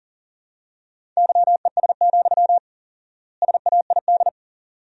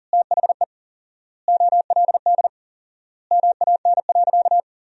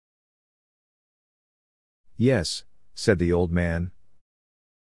Yes, said the old man.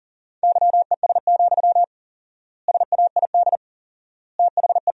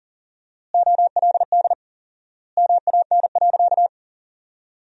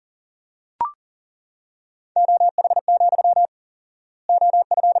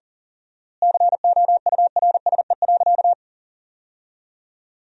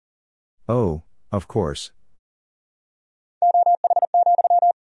 Oh, of course.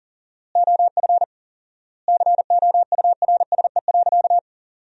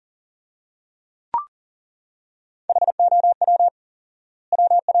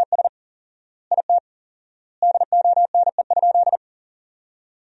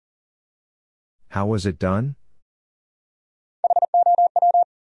 How was it done?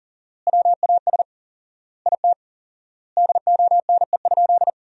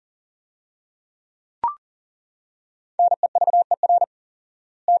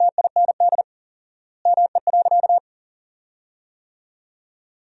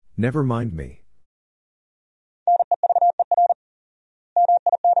 Never mind me.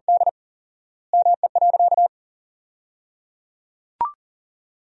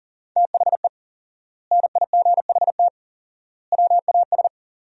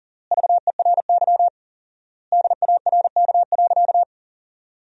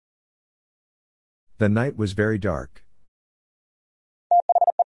 The night was very dark.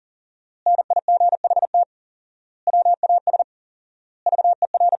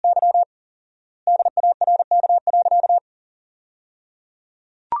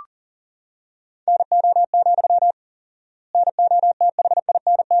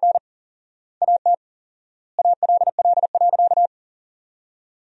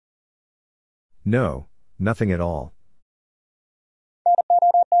 No, nothing at all.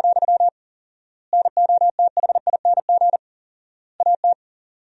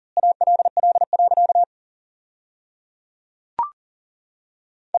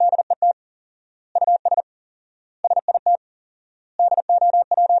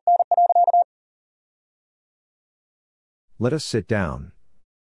 Let us sit down.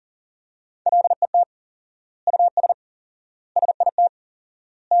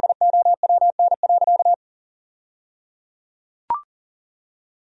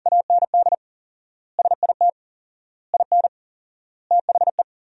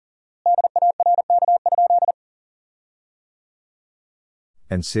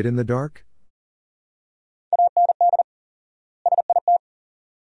 And sit in the dark?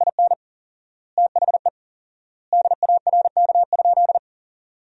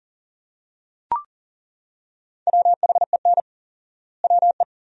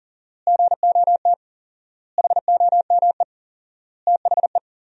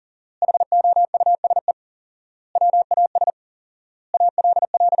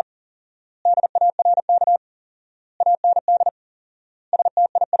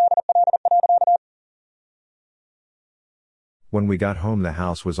 When we got home, the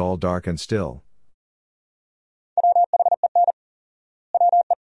house was all dark and still.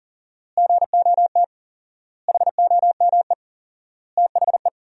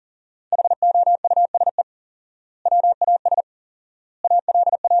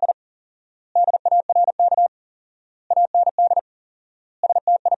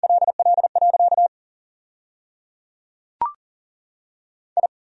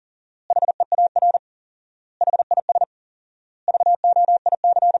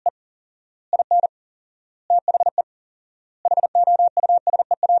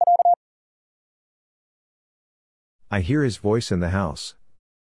 I hear his voice in the house.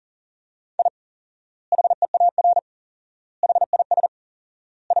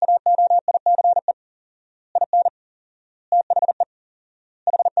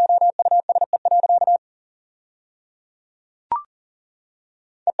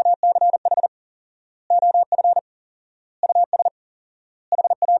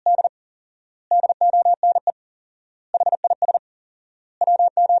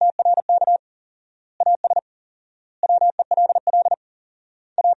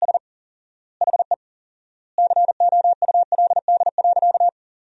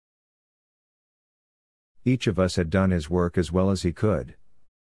 Each of us had done his work as well as he could.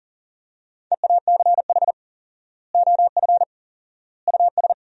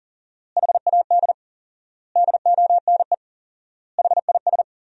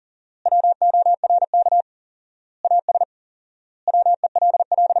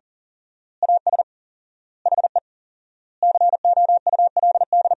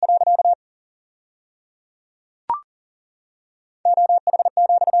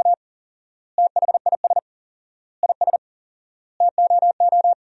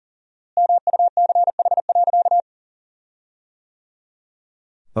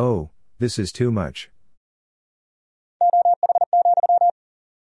 Oh, this is too much.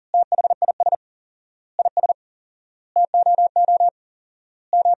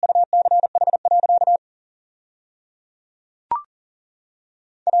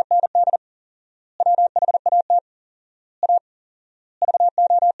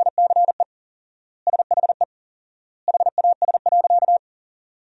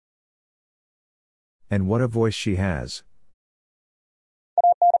 And what a voice she has.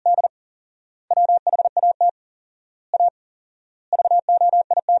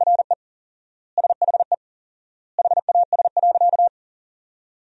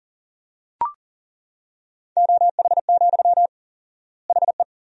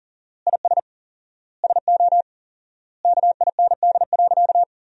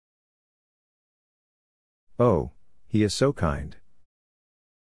 Oh, he is so kind.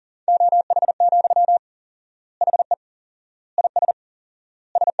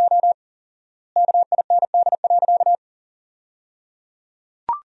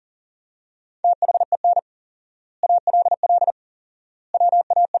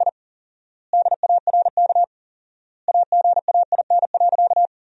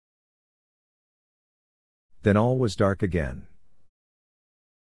 Then all was dark again.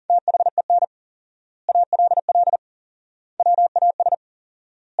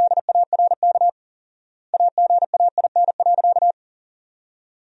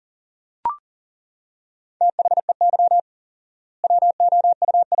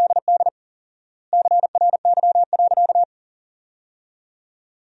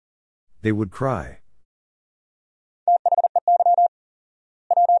 They would cry.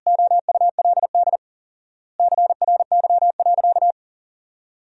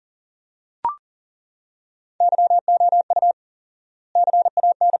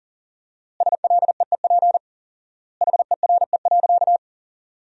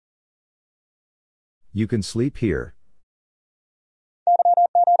 You can sleep here.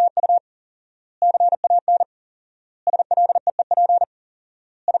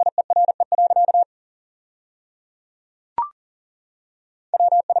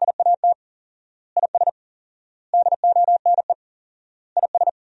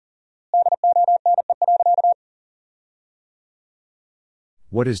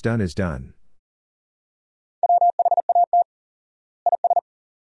 What is done is done.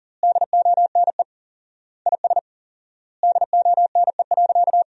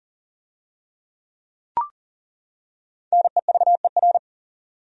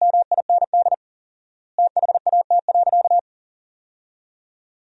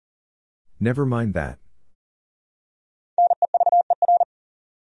 Never mind that.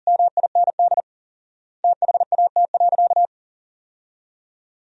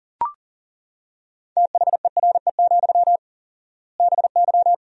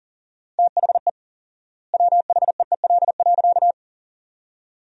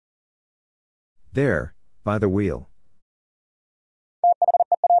 There, by the wheel.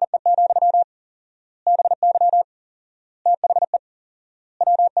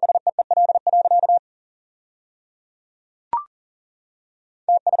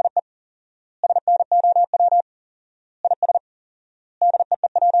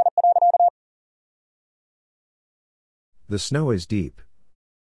 The snow is deep.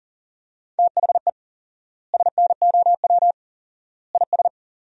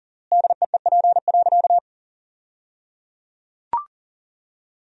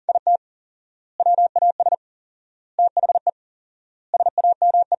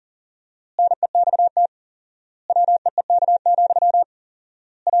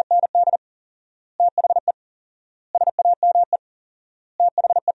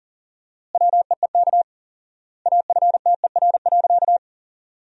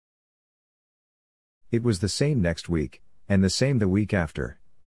 It was the same next week, and the same the week after.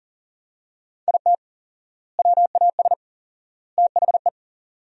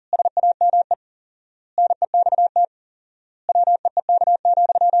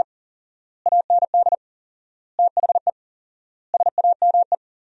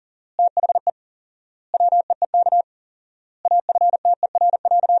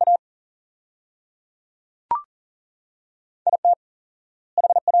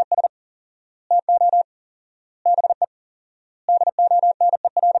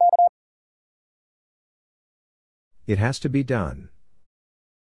 It has to be done.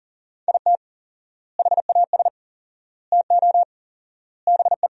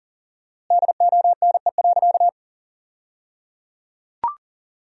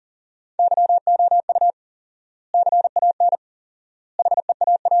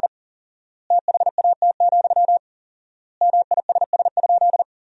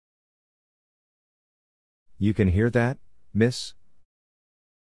 You can hear that, miss?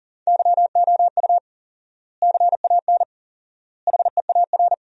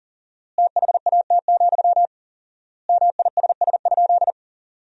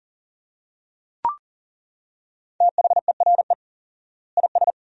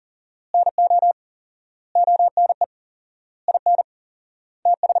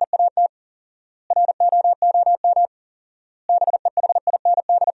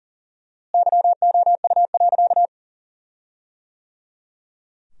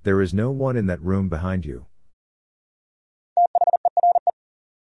 There is no one in that room behind you.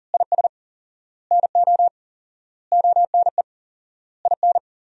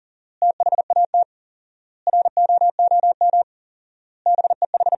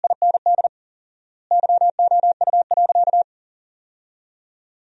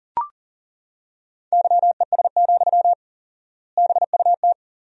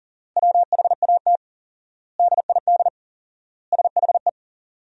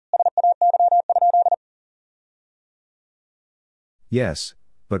 Yes,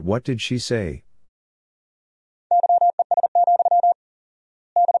 but what did she say?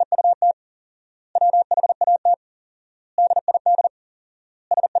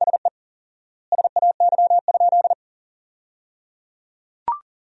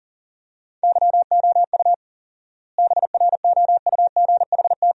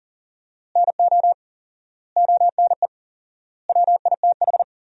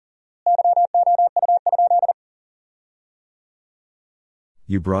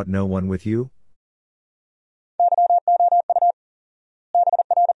 You brought no one with you?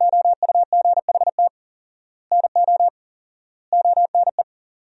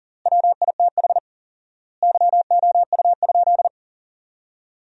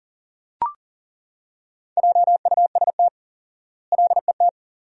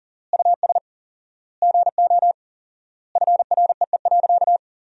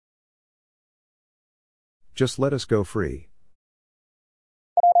 Just let us go free.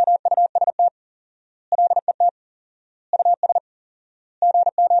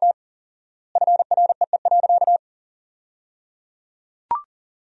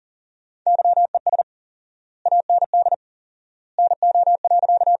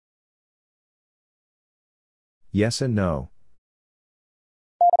 Yes and no.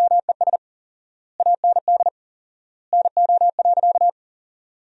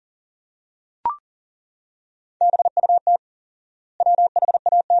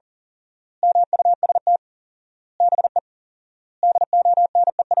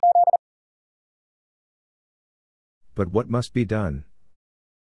 But what must be done?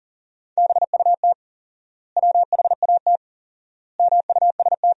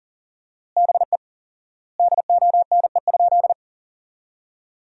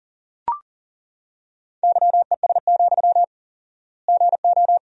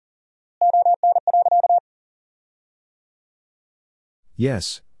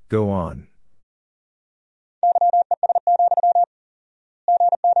 Yes, go on.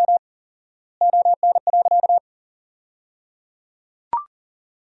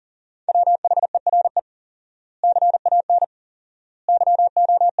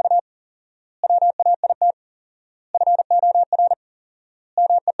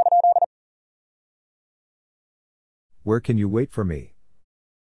 Where can you wait for me?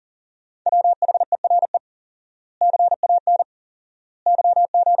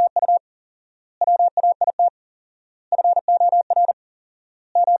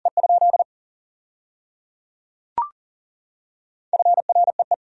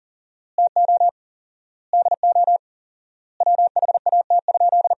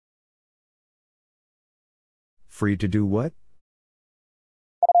 Free to do what?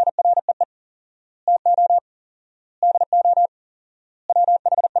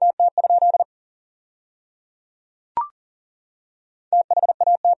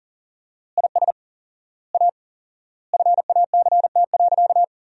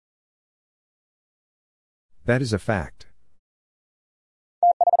 That is a fact.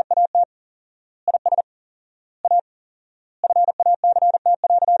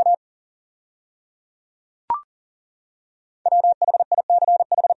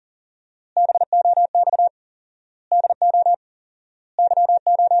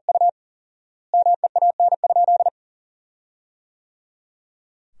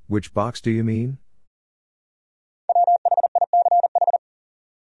 Which box do you mean?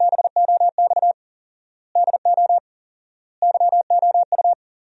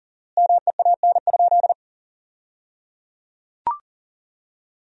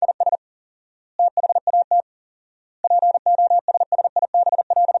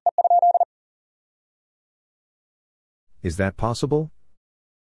 Is that possible?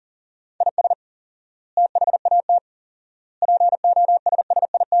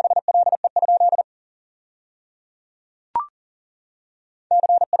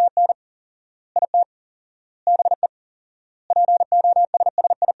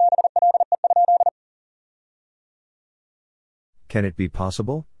 Can it be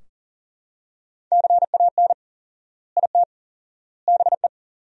possible?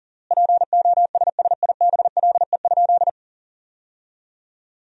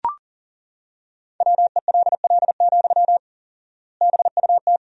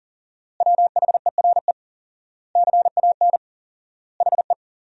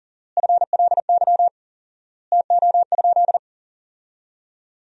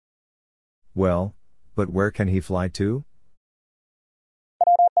 Well, but where can he fly to?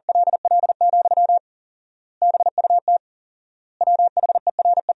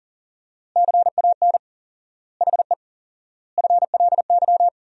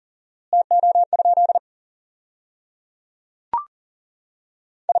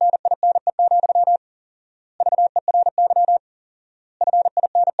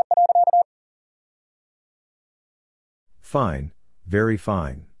 Fine, very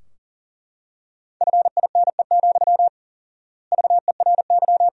fine.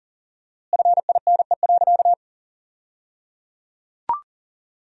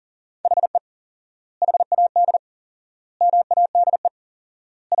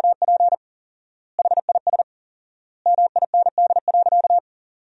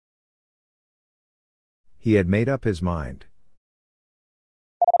 He had made up his mind.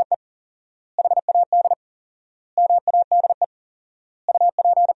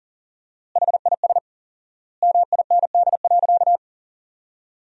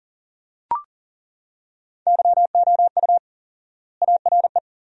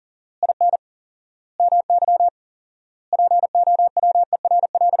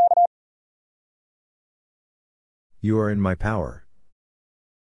 You are in my power.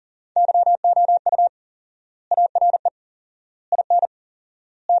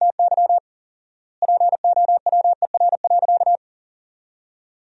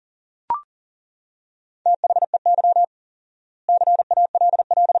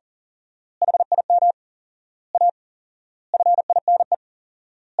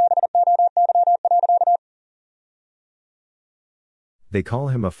 They call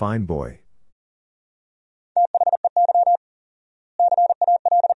him a fine boy.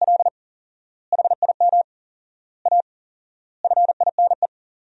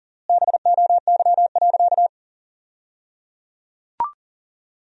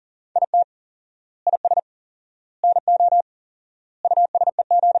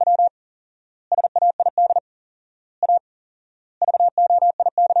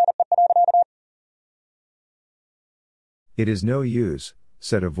 It is no use,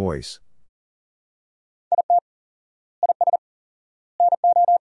 said a voice.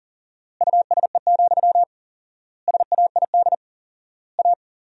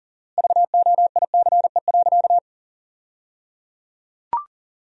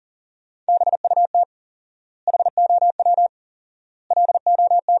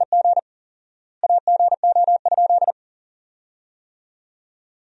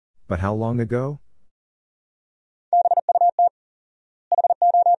 But how long ago?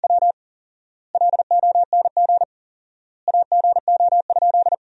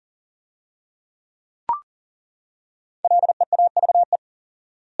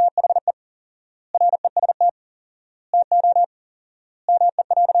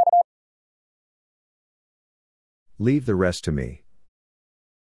 Leave the rest to me.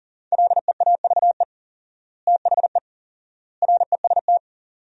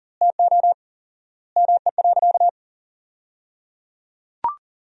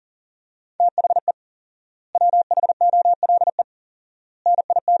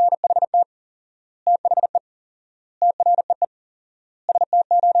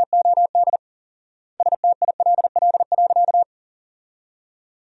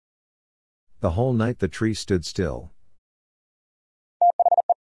 The whole night the tree stood still.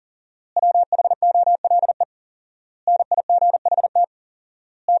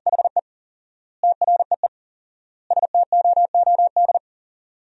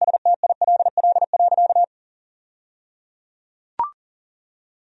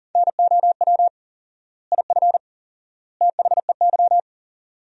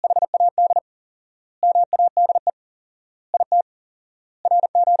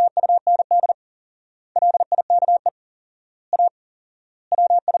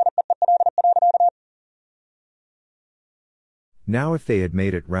 Now if they had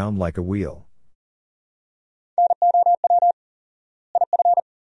made it round like a wheel.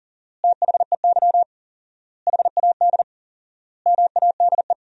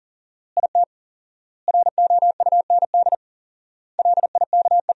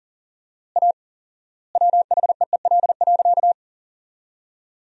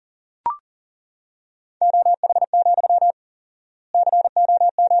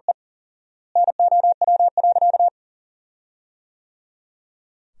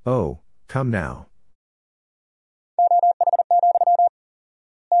 Oh, come now.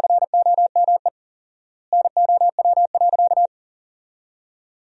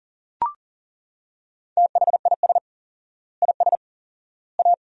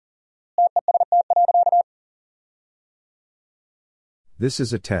 This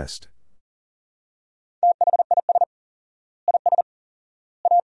is a test.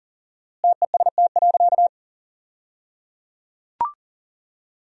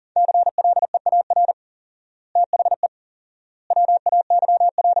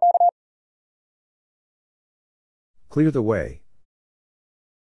 Clear the way.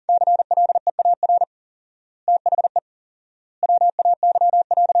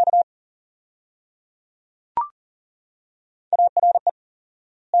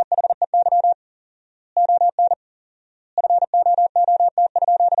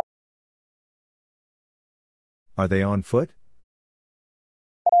 Are they on foot?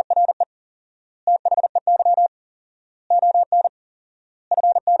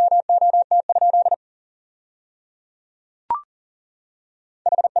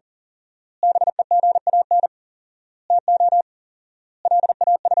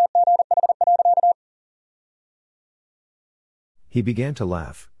 He began to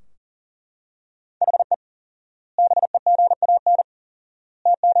laugh.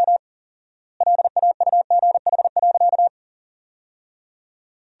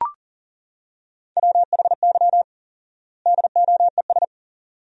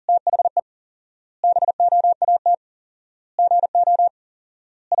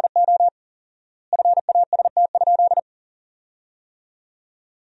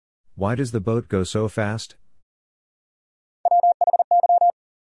 Why does the boat go so fast?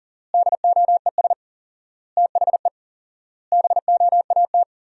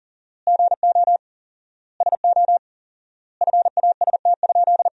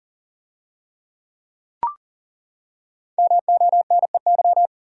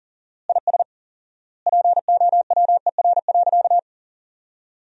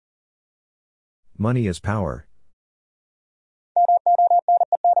 Money is power.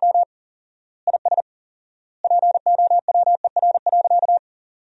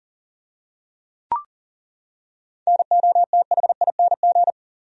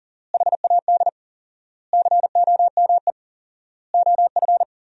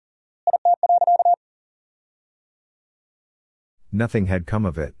 Nothing had come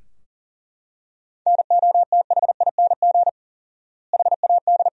of it.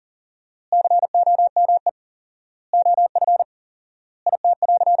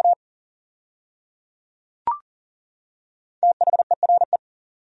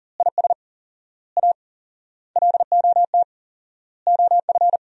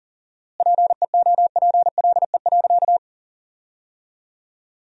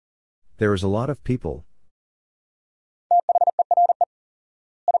 There is a lot of people.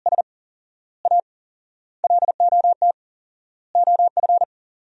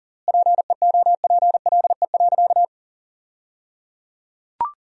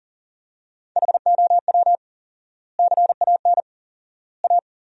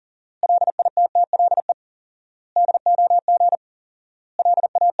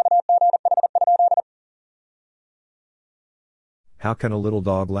 How can a little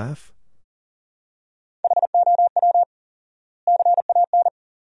dog laugh?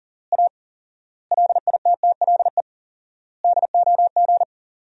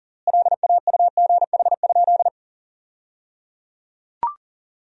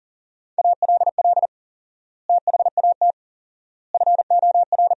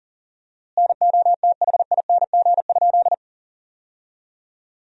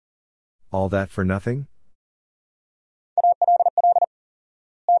 All that for nothing?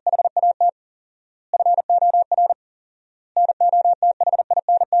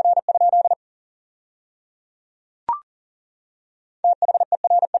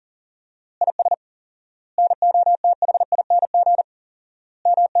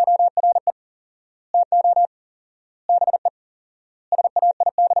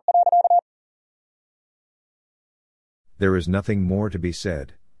 There is nothing more to be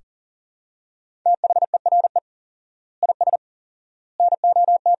said.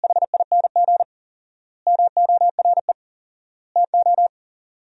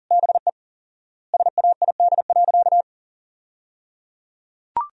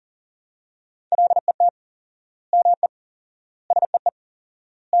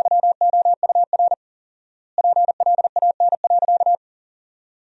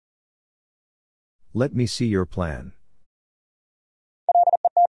 Let me see your plan.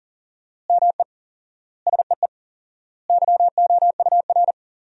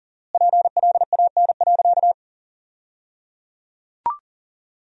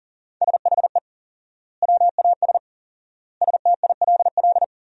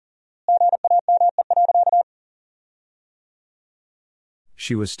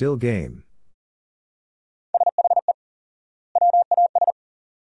 She was still game.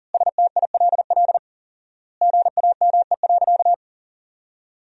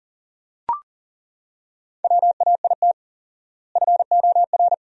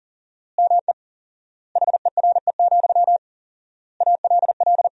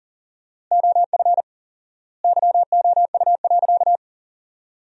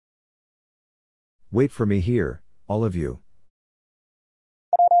 Wait for me here, all of you.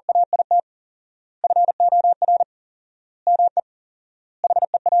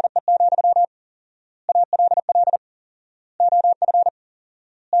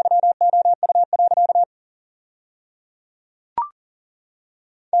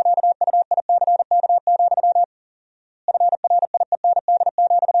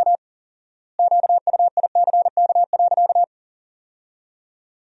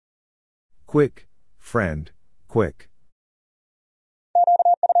 Quick, friend, quick.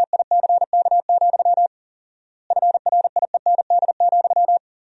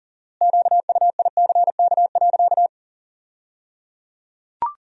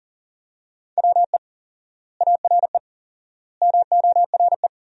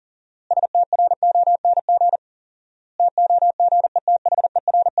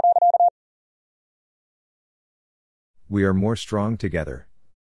 We are more strong together.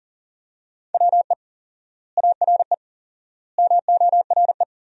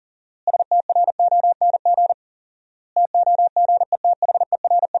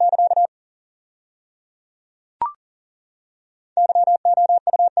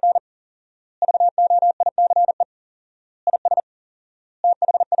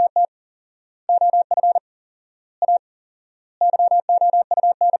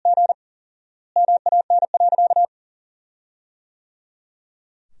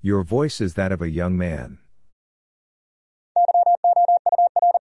 Your voice is that of a young man.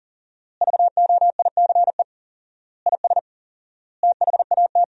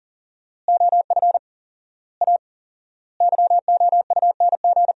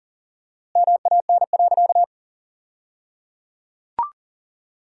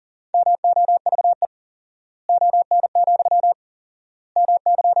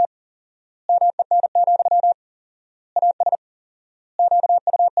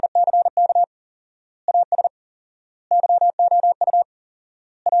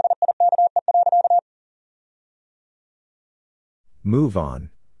 Move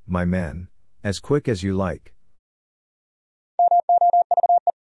on, my men, as quick as you like.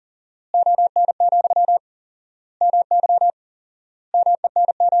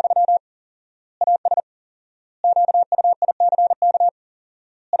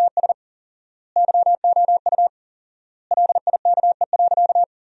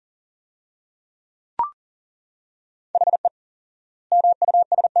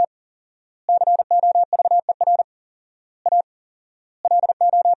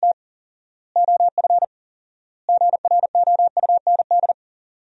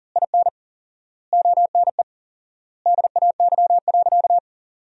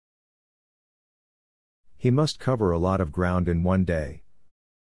 He must cover a lot of ground in one day.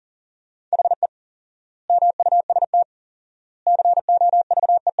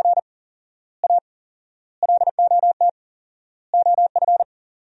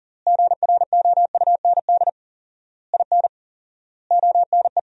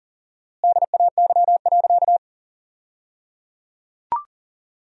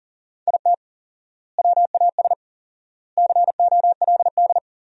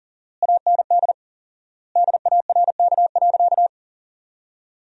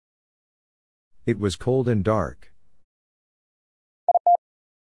 It was cold and dark.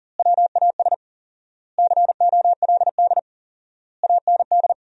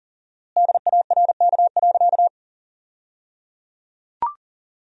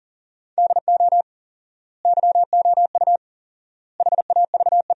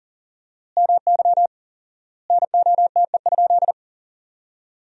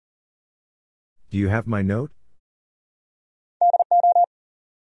 Do you have my note?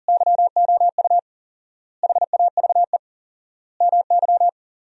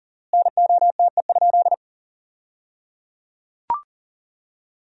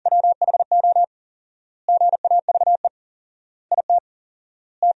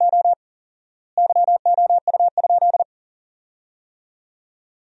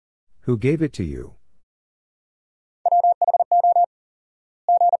 Who gave it to you?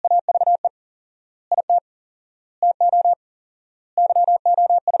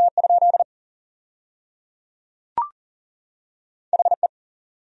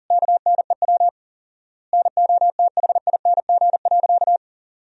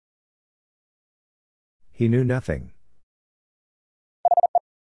 He knew nothing.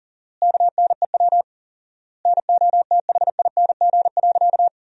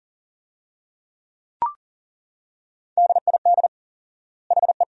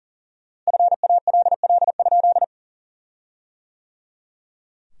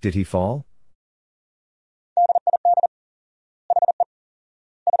 Did he fall?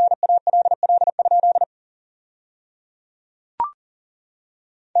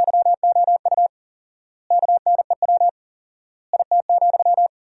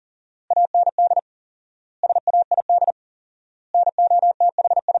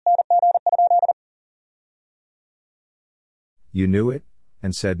 You knew it,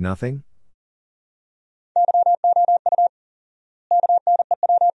 and said nothing?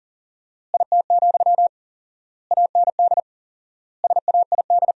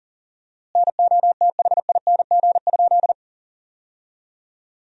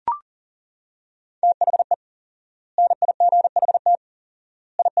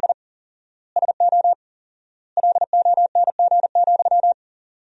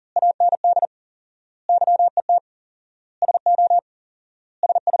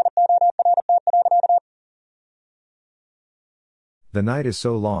 The night is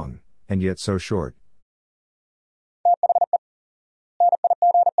so long, and yet so short.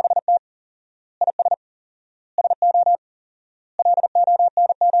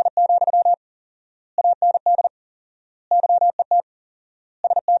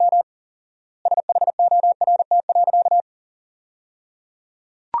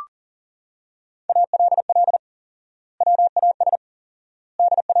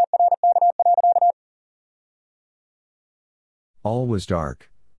 All was dark.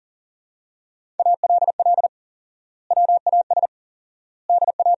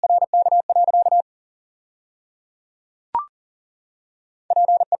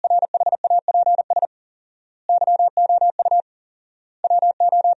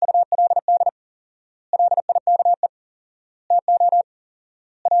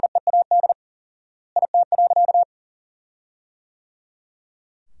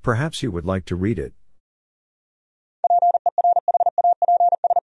 Perhaps you would like to read it.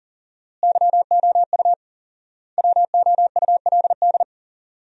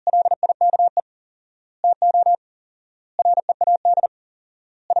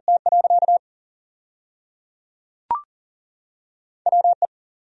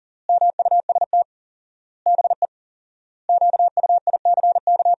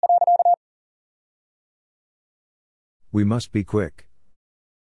 We must be quick.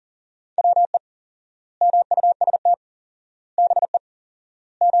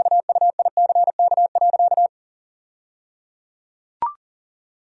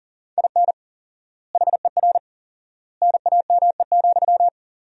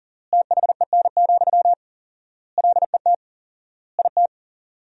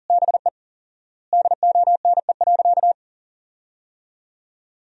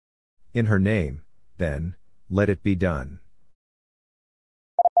 In her name, then, let it be done.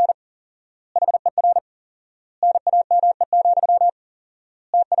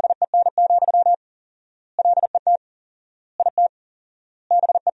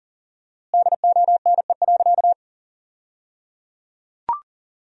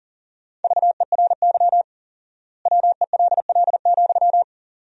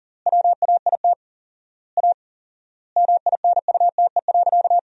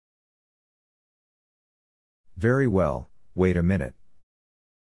 Very well, wait a minute.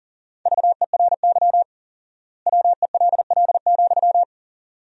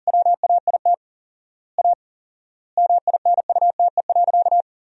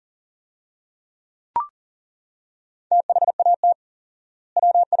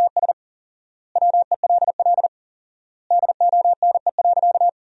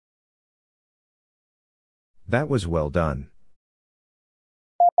 That was well done.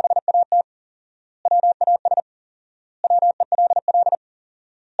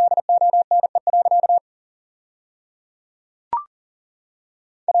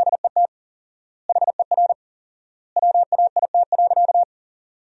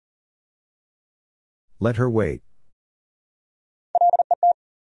 Let her wait.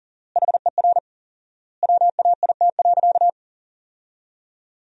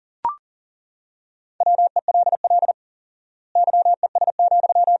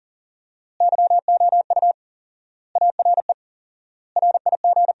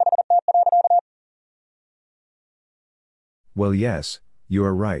 Well, yes, you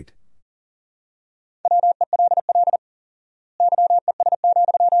are right.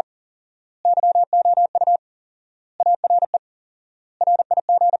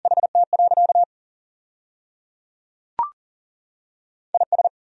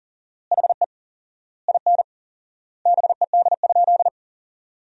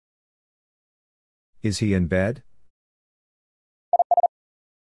 Is he in bed?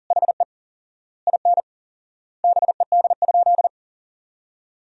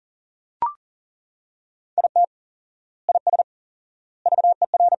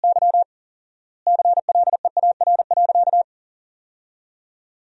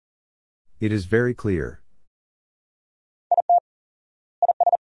 It is very clear.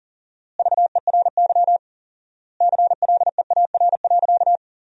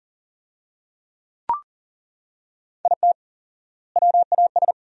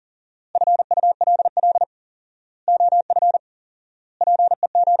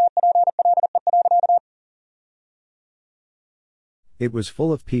 It was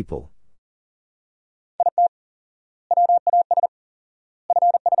full of people.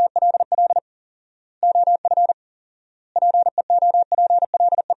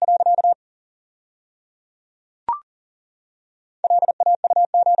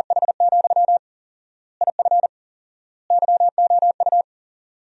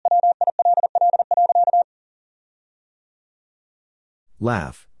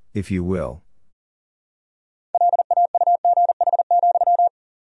 Laugh, if you will.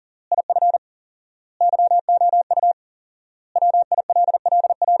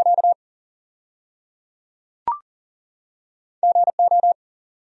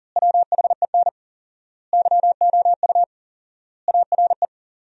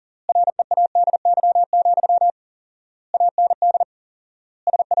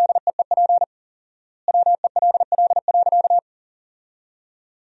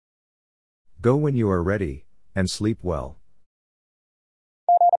 Go when you are ready, and sleep well.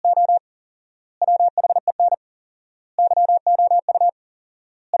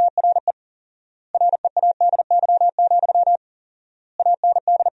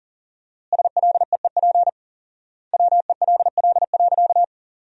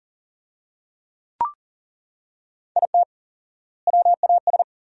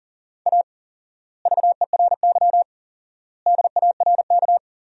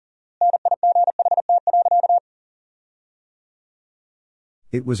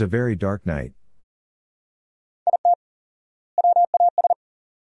 It was a very dark night.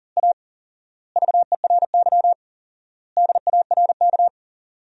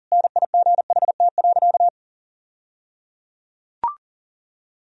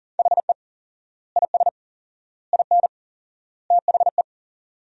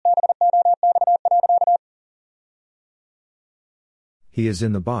 He is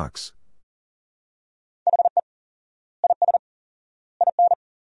in the box.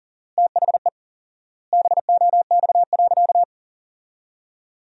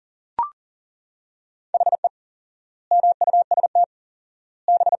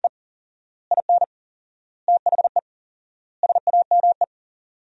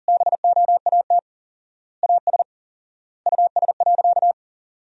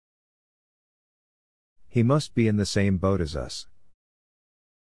 He must be in the same boat as us.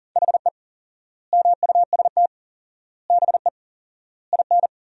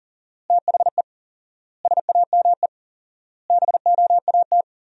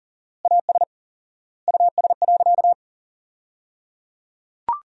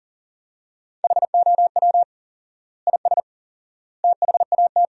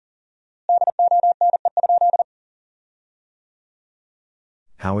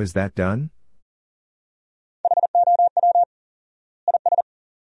 How is that done?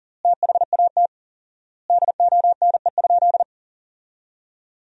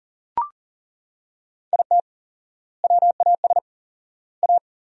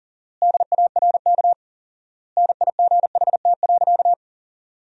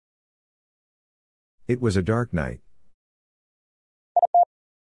 It was a dark night.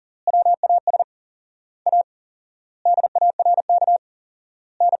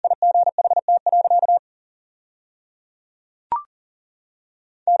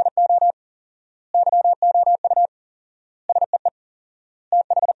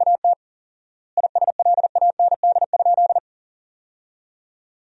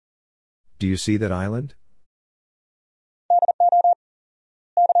 Do you see that island?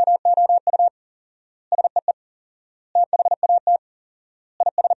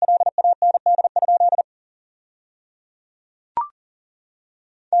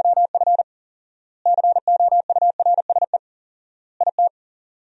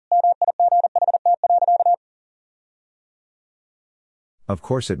 Of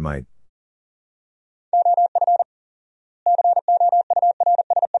course it might.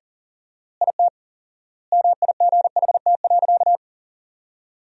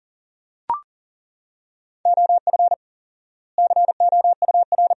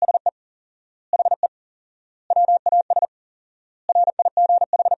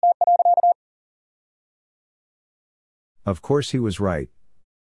 Of course he was right.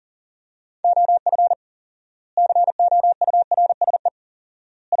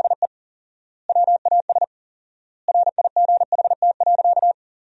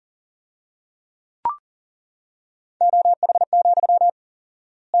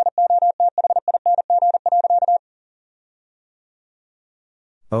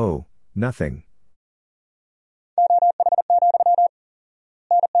 Oh, nothing.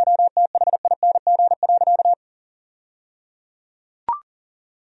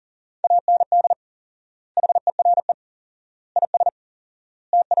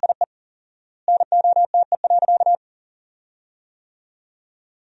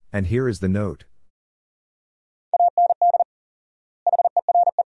 And here is the note.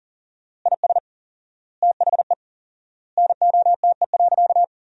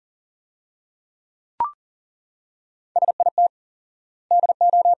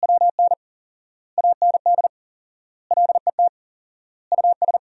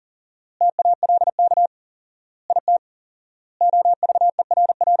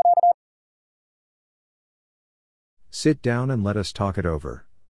 Sit down and let us talk it over.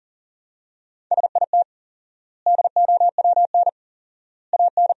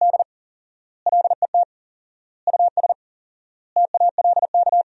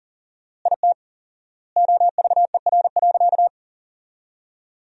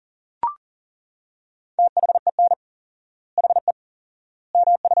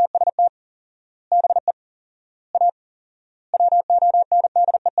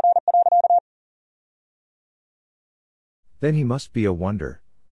 Then he must be a wonder.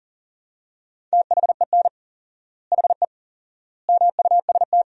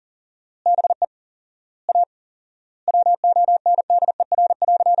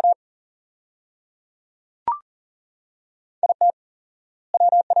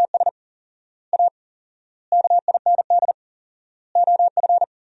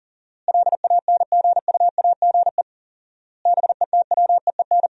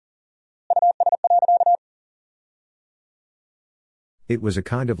 It was a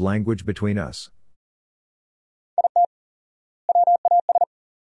kind of language between us.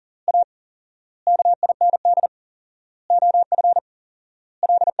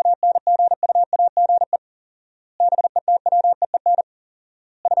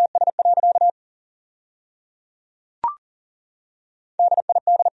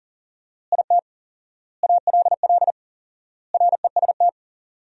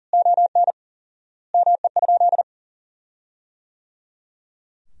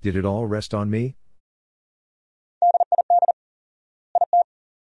 Did it all rest on me?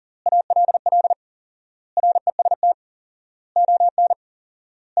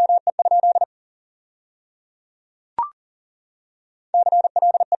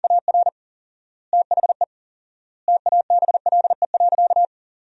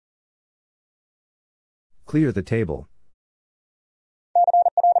 Clear the table.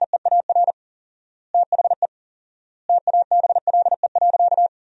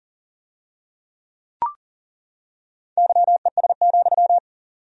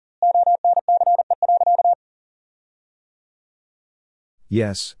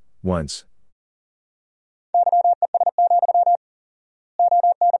 Yes, once.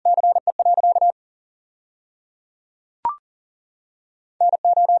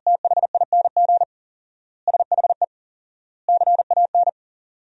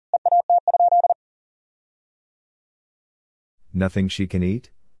 Nothing she can eat?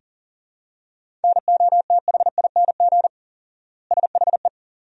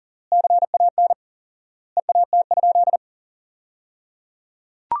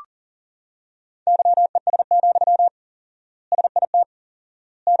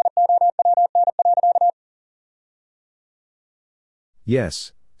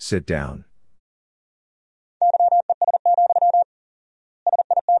 Yes, sit down.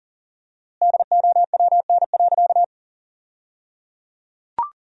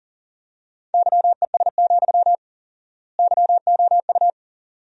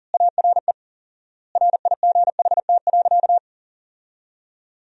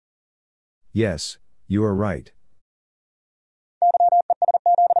 Yes, you are right.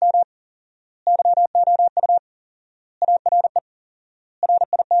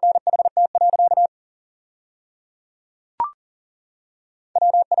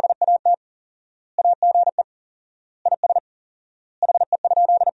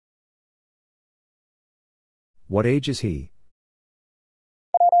 What age is he?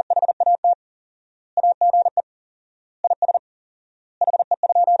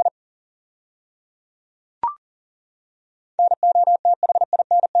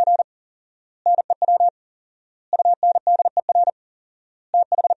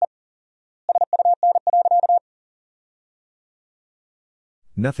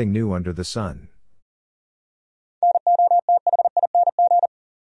 Nothing new under the sun.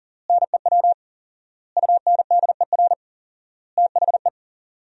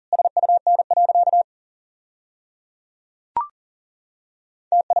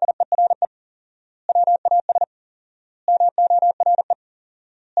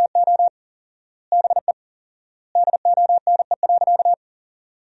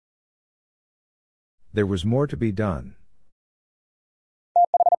 There was more to be done.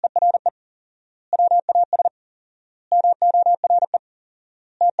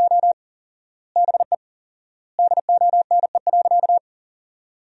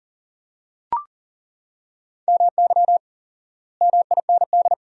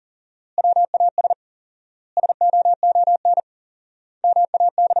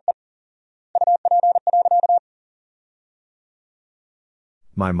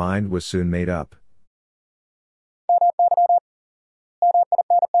 My mind was soon made up.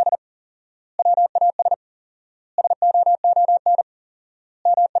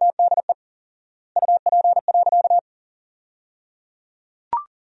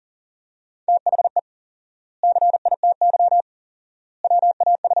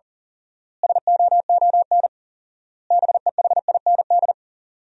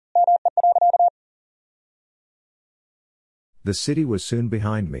 The city was soon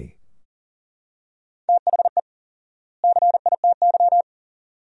behind me.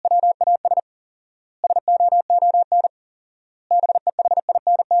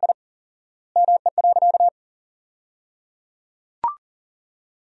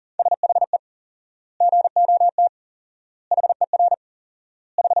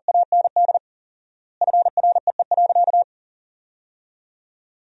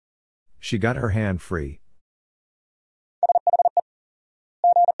 She got her hand free.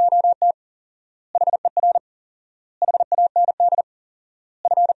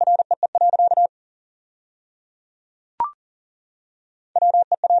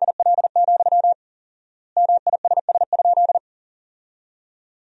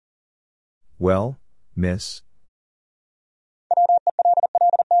 Well, miss?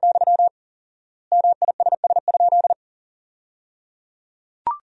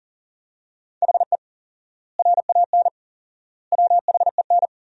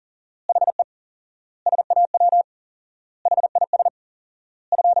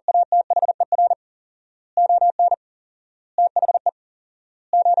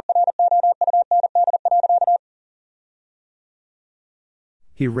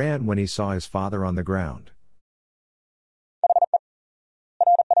 He ran when he saw his father on the ground.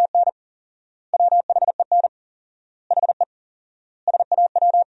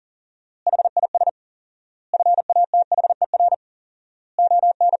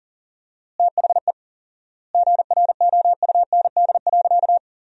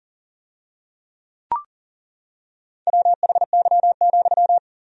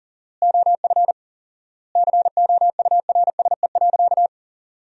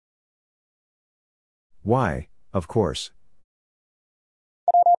 Why, of course.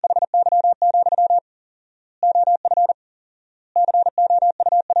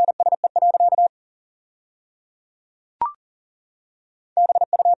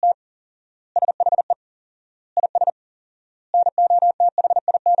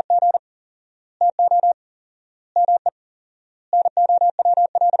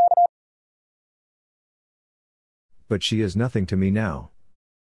 But she is nothing to me now.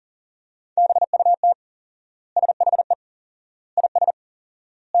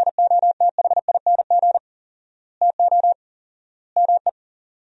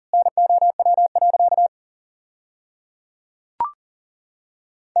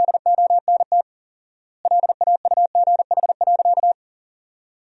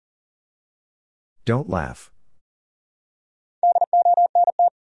 Don't laugh.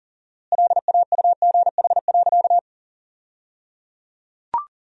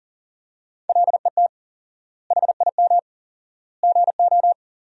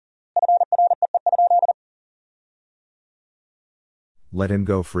 Let him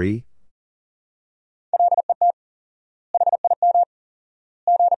go free?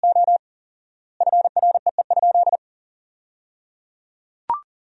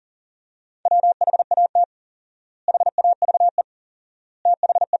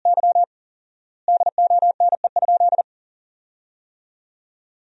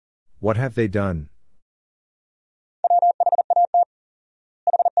 What have they done?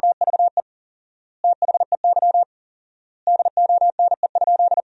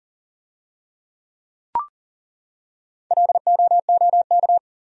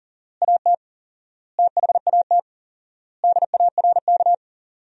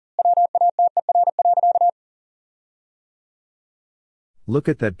 Look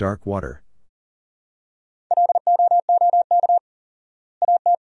at that dark water.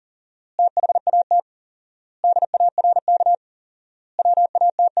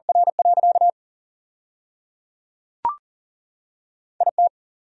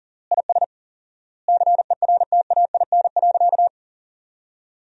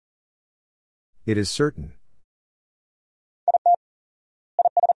 It is certain.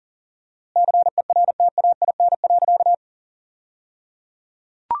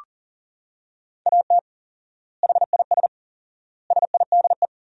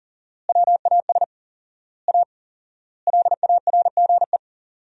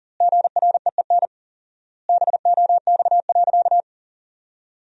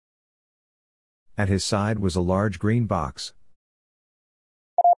 At his side was a large green box.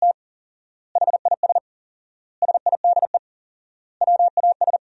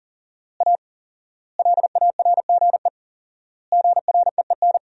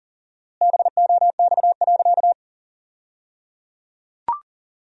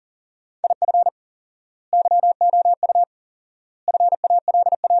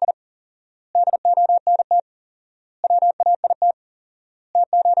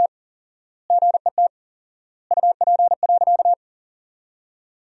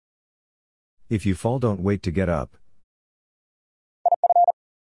 If you fall, don't wait to get up.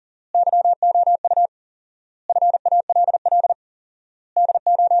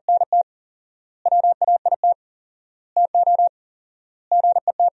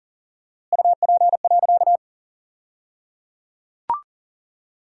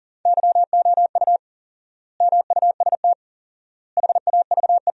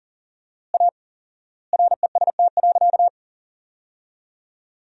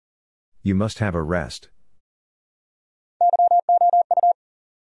 You must have a rest.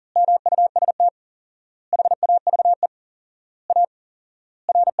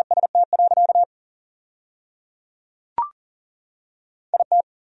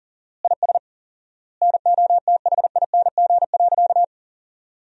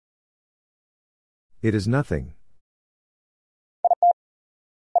 It is nothing.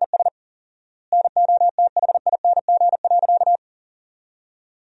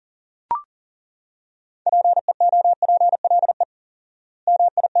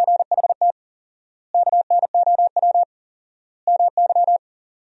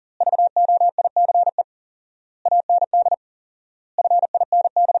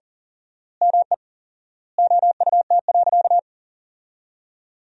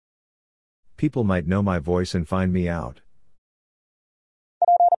 People might know my voice and find me out.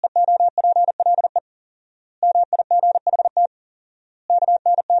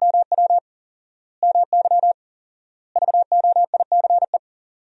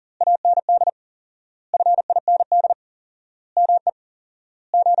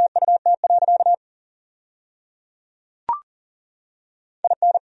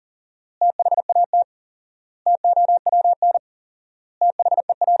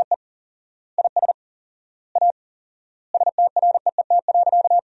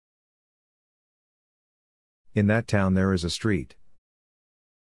 In that town there is a street.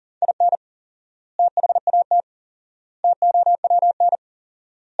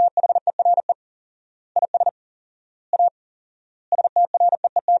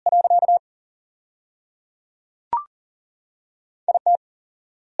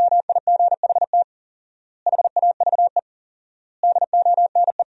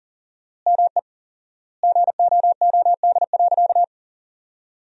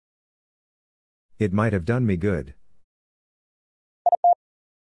 It might have done me good.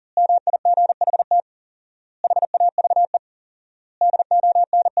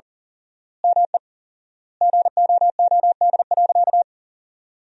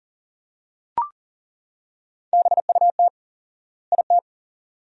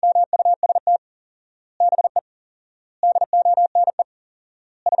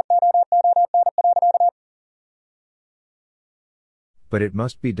 But it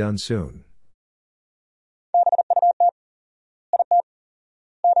must be done soon.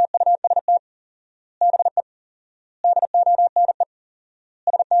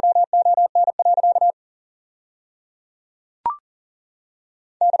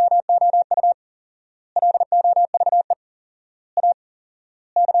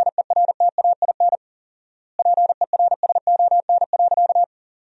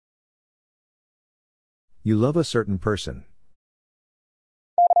 You love a certain person.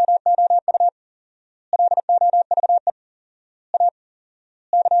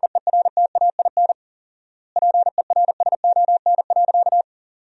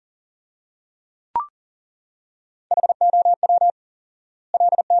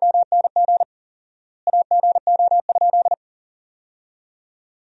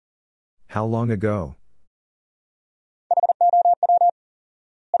 How long ago?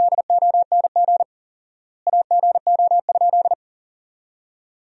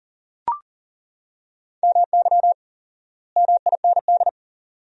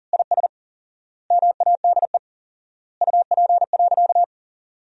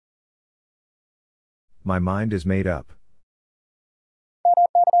 My mind is made up.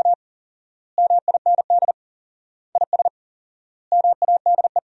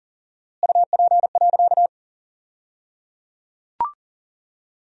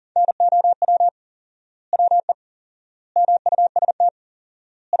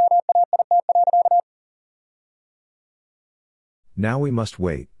 Now we must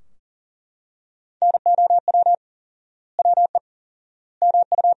wait.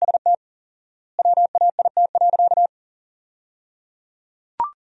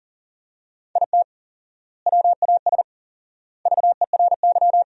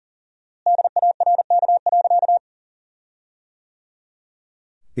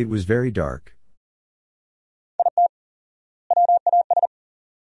 It was very dark.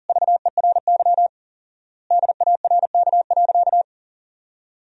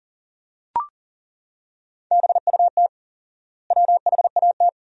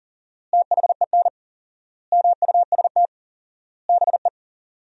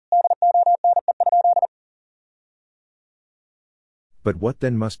 But what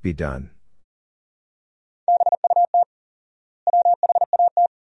then must be done?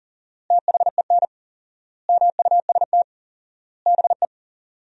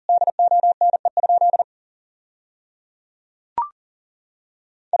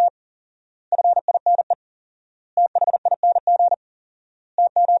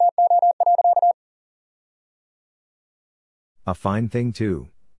 A fine thing too.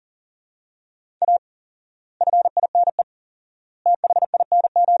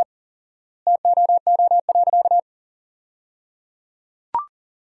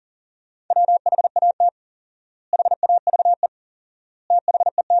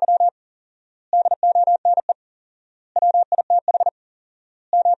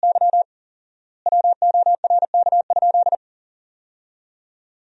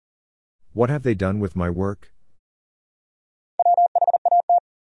 What have they done with my work?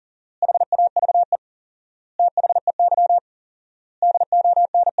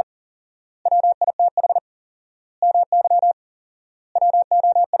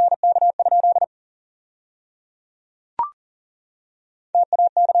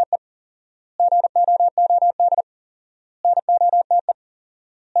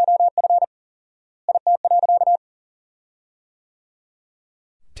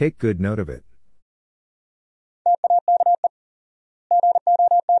 Take good note of it.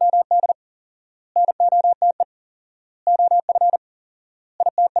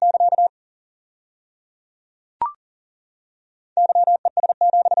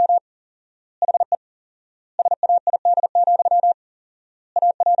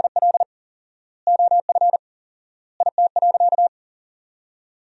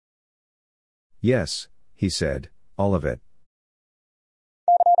 Yes, he said, all of it.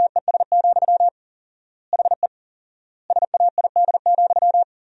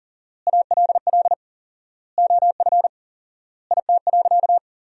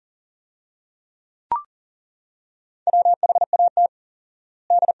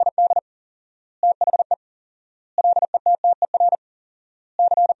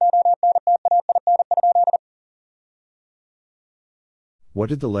 What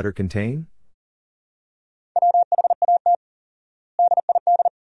did the letter contain?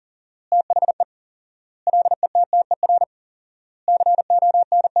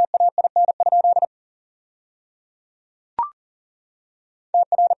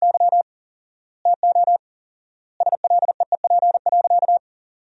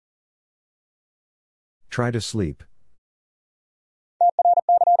 Try to sleep.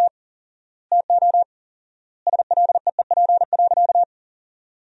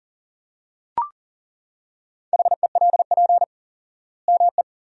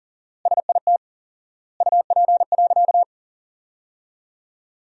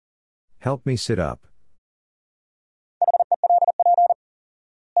 Help me sit up.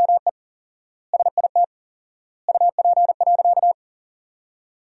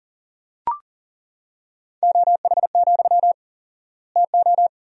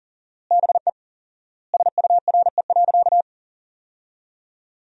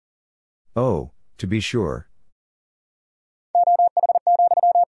 Oh, to be sure.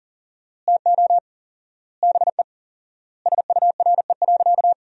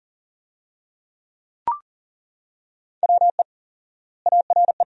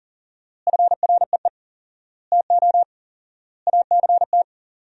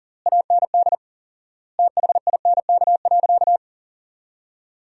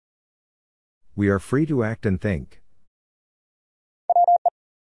 We are free to act and think.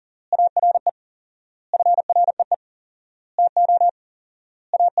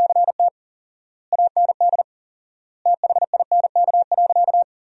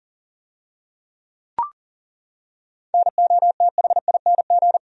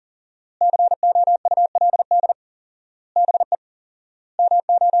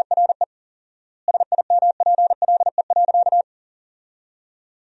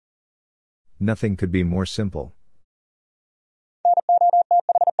 Nothing could be more simple.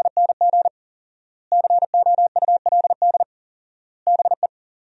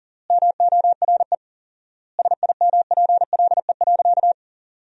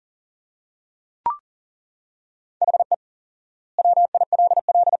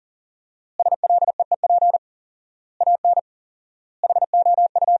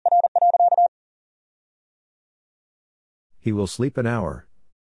 He will sleep an hour.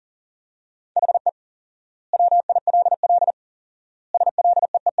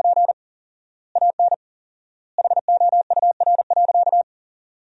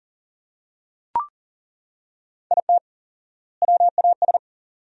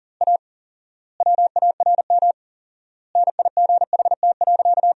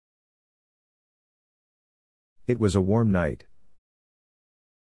 It was a warm night.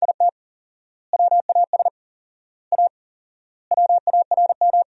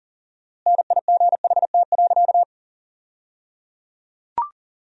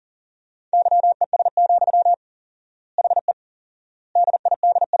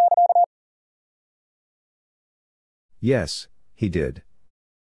 Yes, he did.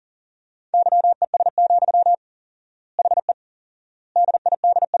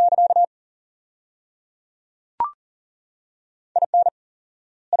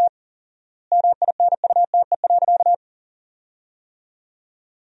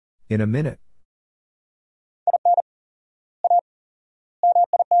 In a minute.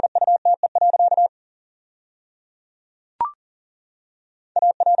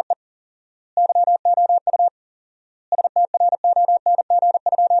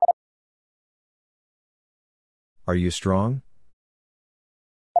 Are you strong?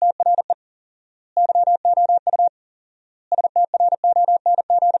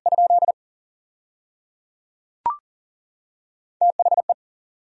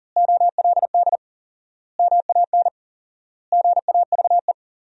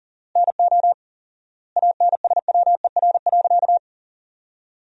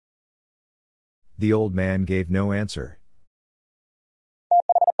 The old man gave no answer.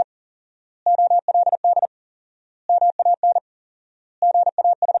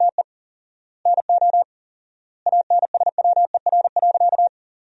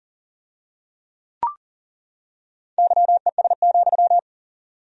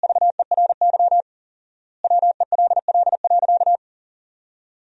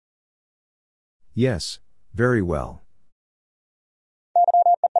 Yes, very well.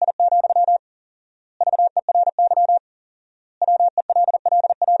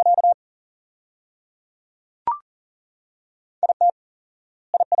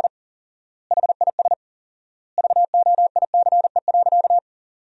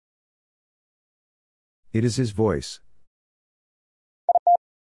 It is his voice.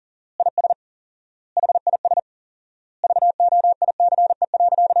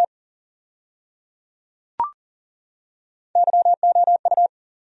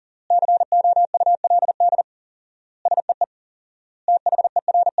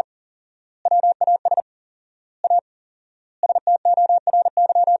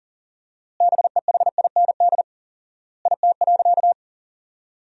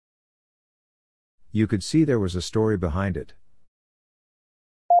 You could see there was a story behind it.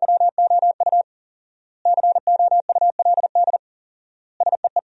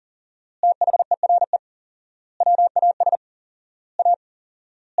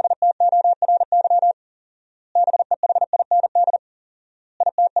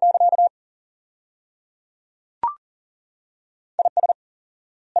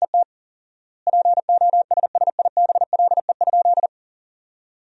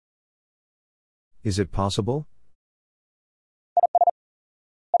 Is it possible?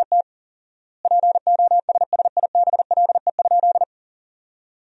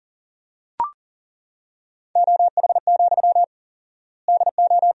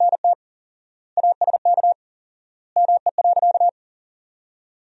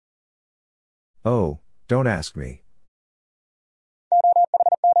 Oh, don't ask me.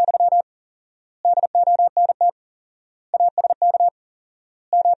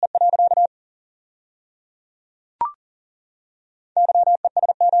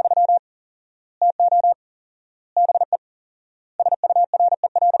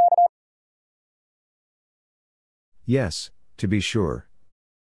 Yes, to be sure.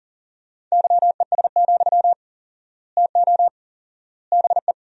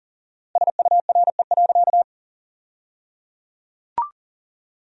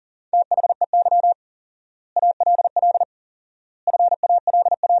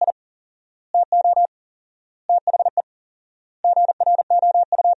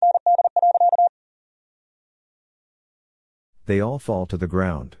 They all fall to the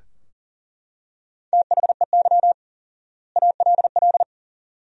ground.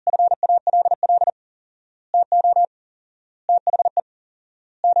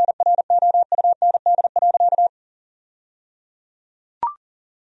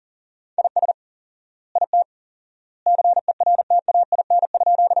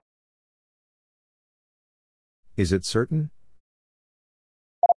 Is it certain?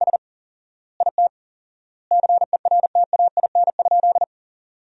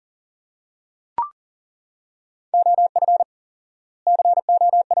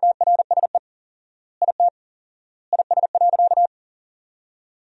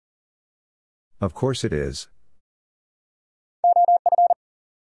 Of course it is.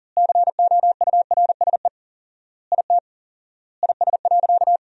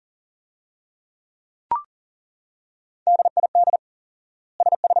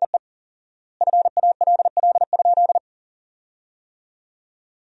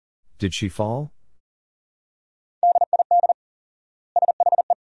 Did she fall?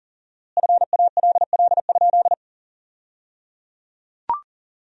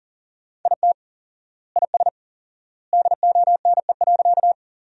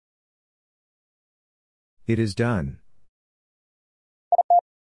 It is done.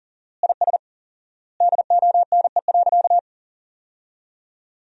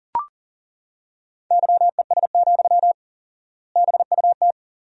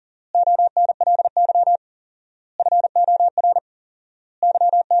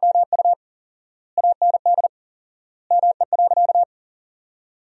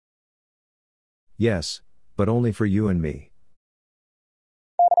 Yes, but only for you and me.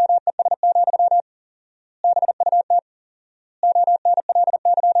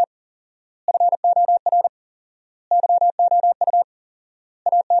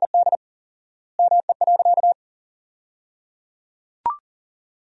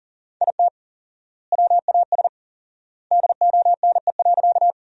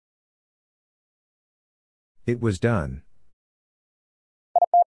 It was done.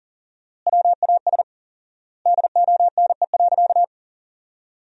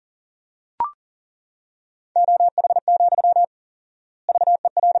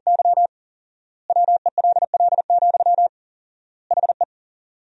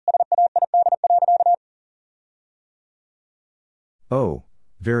 Oh,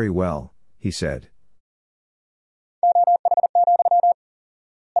 very well, he said.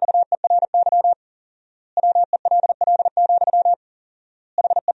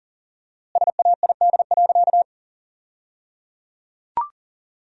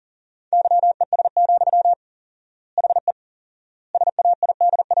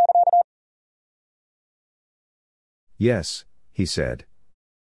 Yes, he said.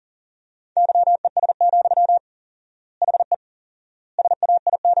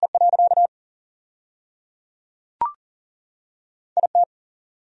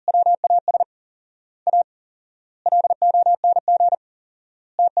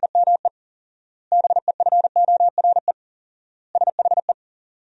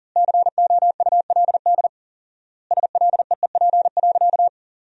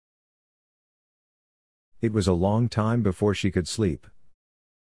 It was a long time before she could sleep.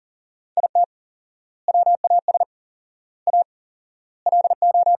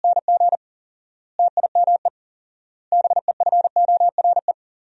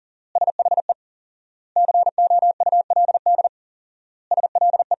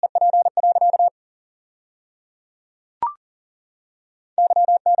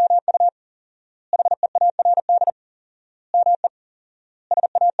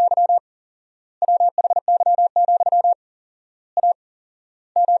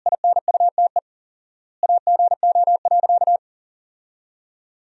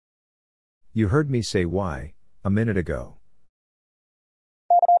 You heard me say why, a minute ago.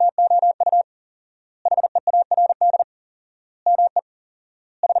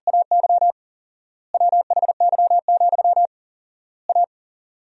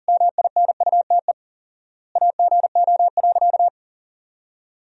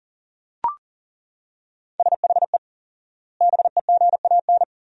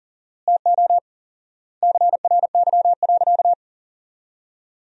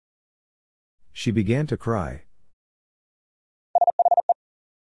 She began to cry.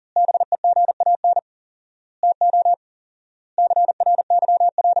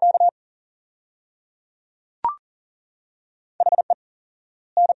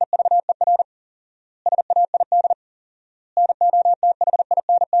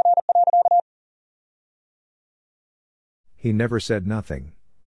 He never said nothing.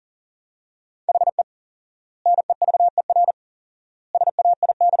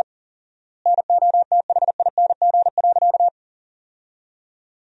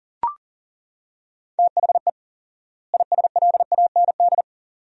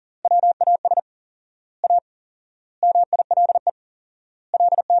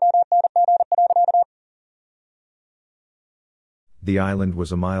 The island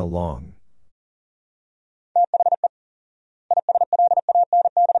was a mile long.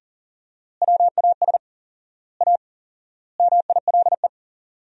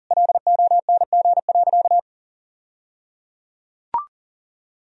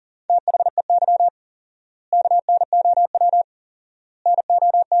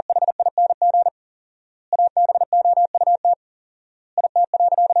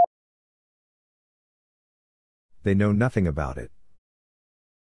 They know nothing about it.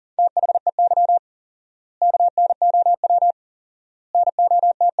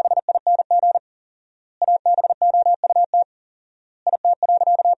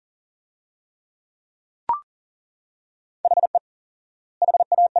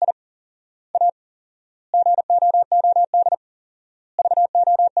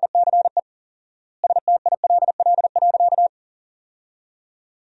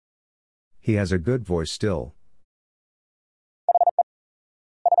 He has a good voice still.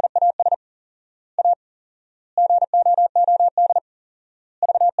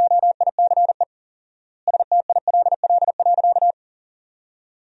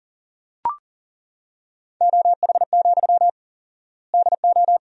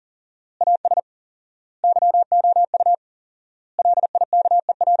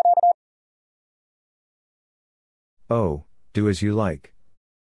 Oh, do as you like.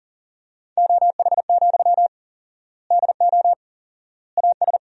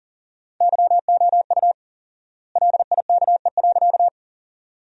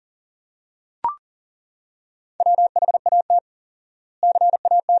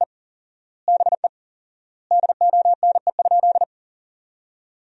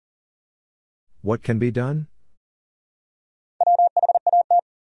 What can be done?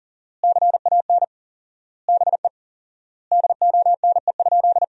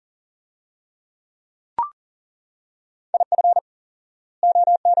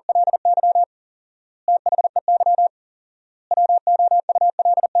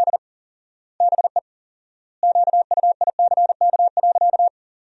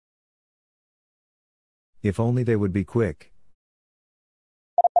 If only they would be quick.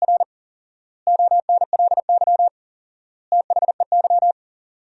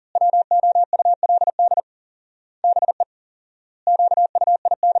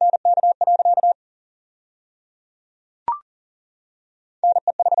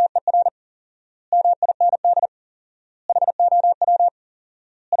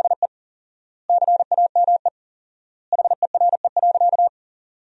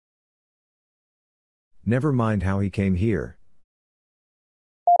 Never mind how he came here.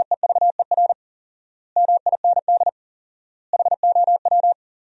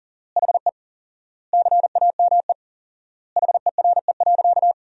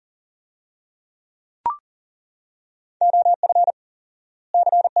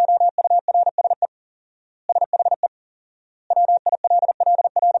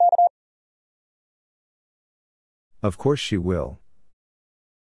 Of course she will.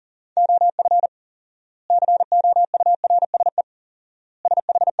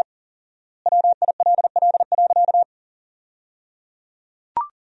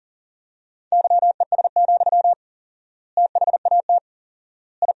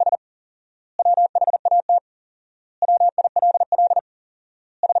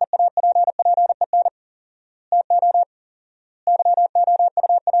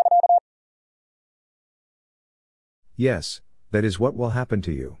 Yes, that is what will happen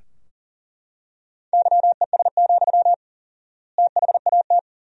to you.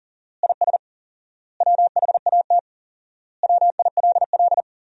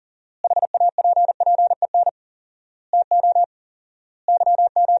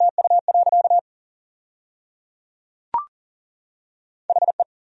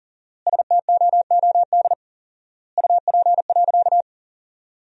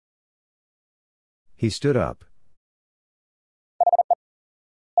 He stood up.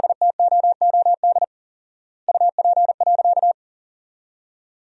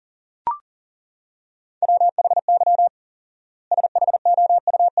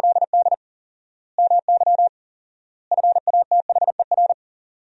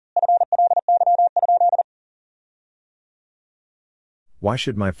 Why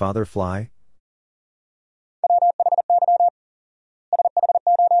should my father fly?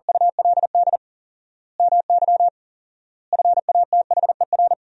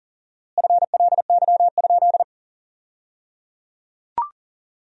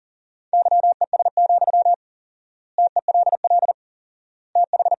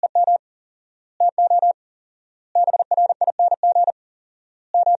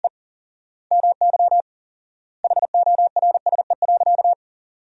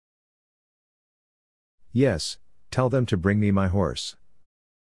 Yes, tell them to bring me my horse.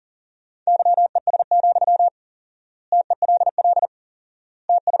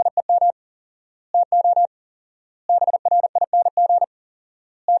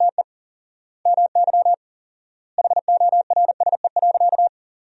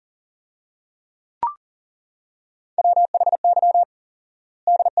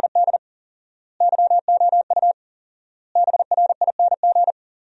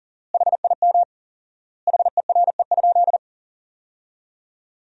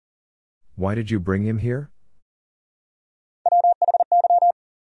 Why did you bring him here?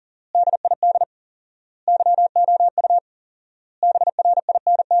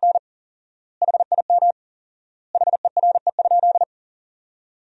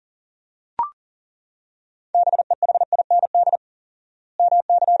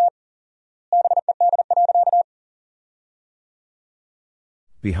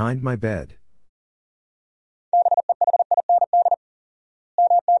 Behind my bed.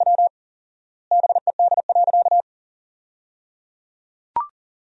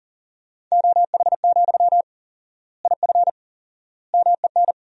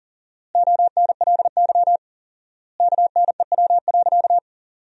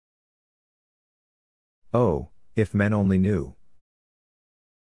 Oh, if men only knew.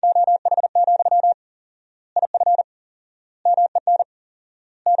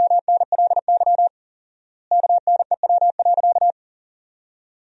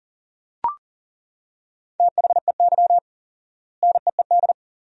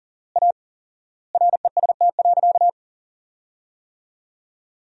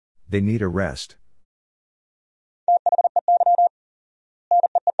 They need a rest.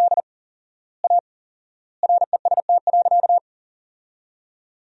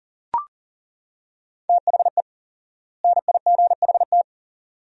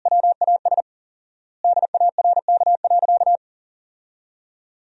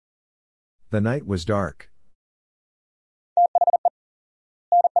 The night was dark.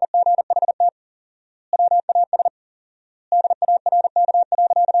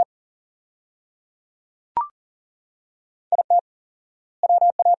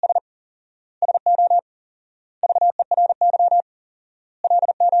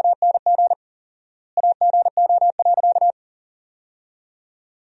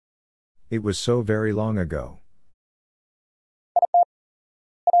 It was so very long ago.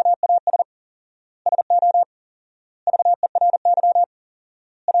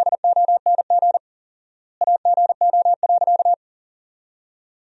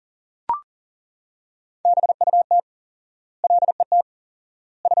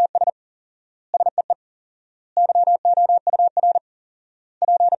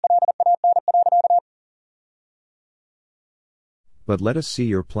 But let us see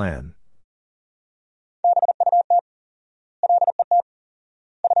your plan.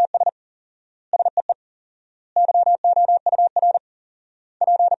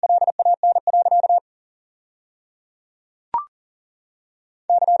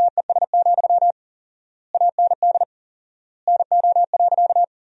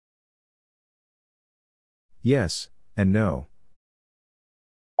 Yes, and no.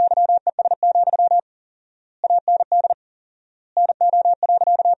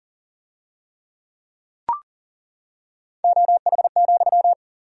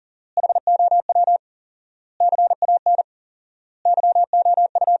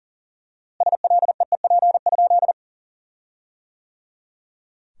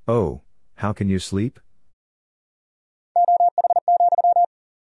 Oh, how can you sleep?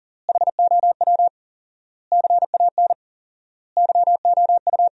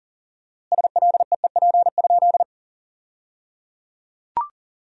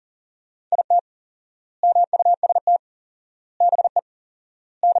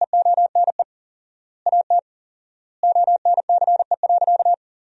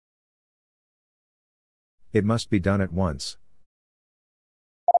 It must be done at once.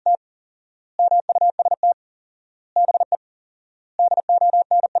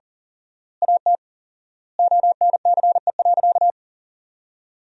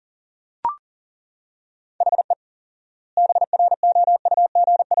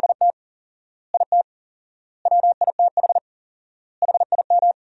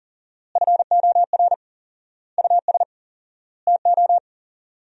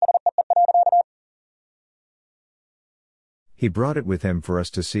 He brought it with him for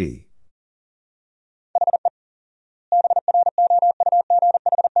us to see.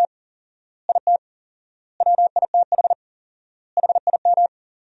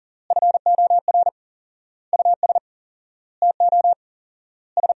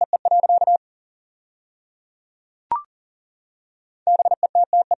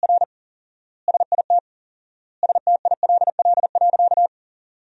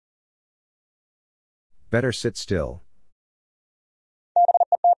 Better sit still.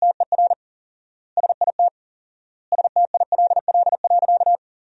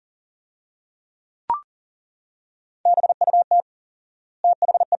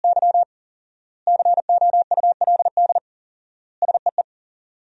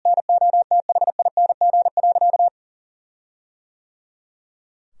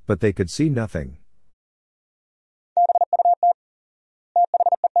 But they could see nothing.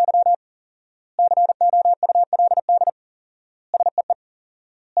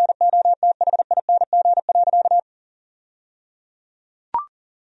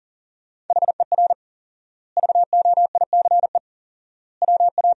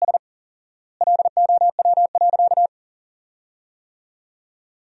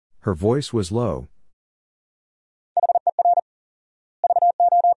 Her voice was low.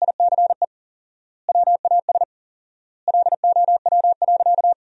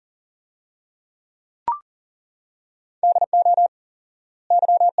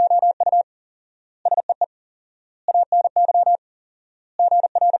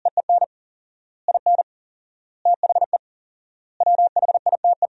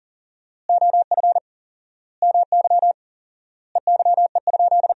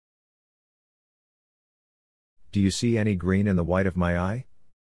 Do you see any green in the white of my eye?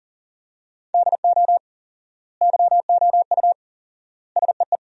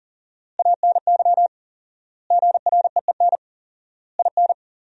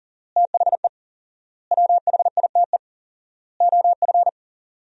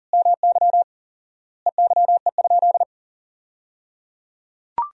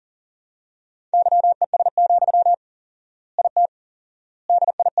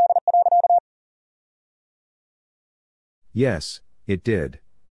 Yes, it did.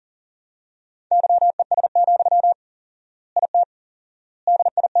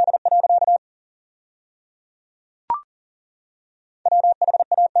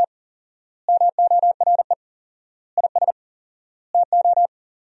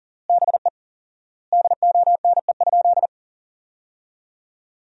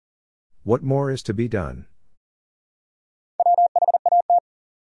 What more is to be done?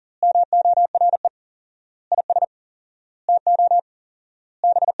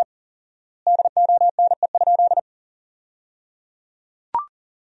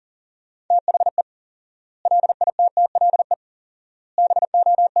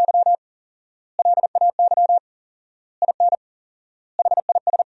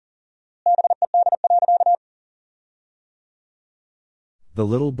 The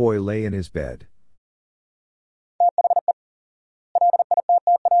little boy lay in his bed.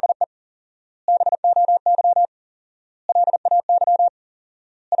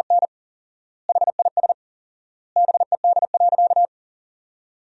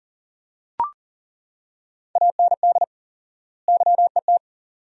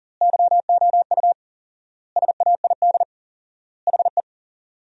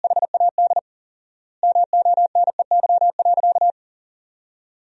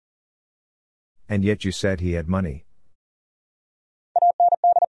 And yet you said he had money.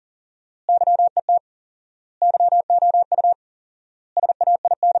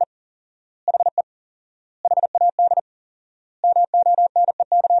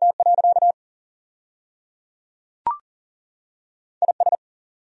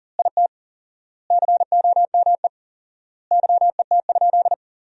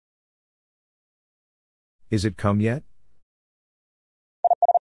 Is it come yet?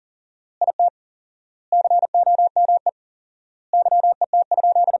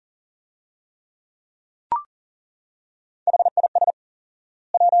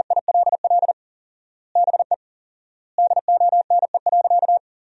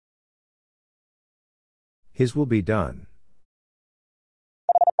 His will be done.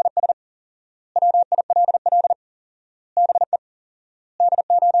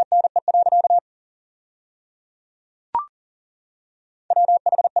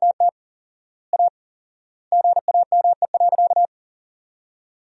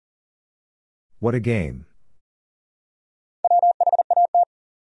 What a game.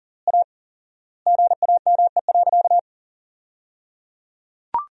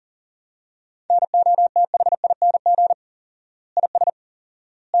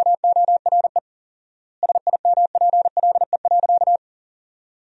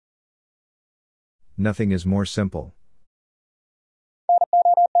 Nothing is more simple.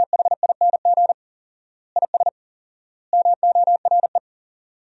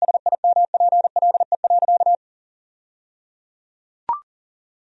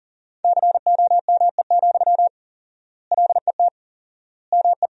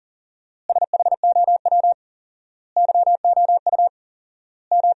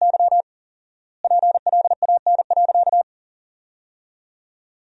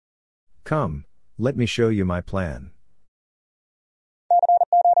 Come, let me show you my plan.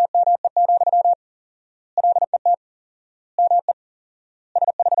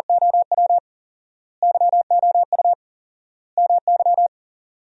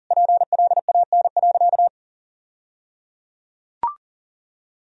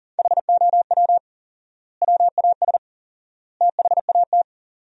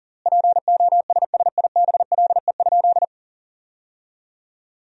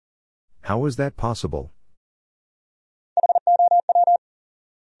 How was that possible?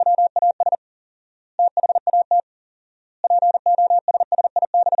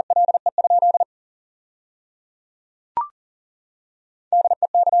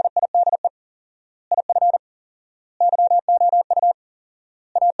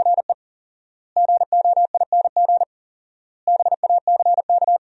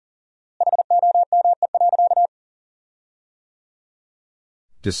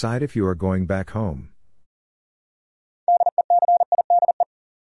 Decide if you are going back home.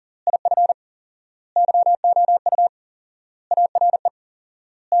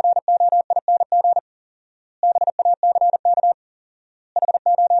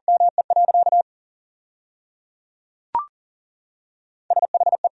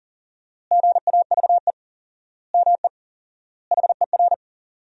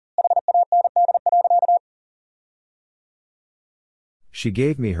 She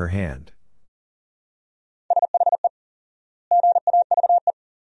gave me her hand.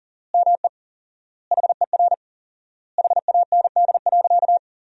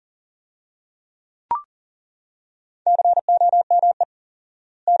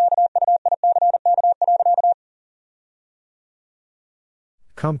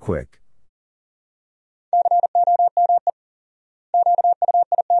 Come quick.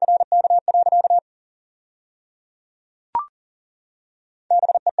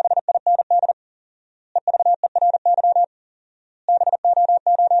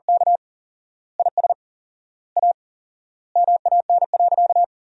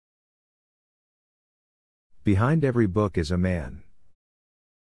 Behind every book is a man.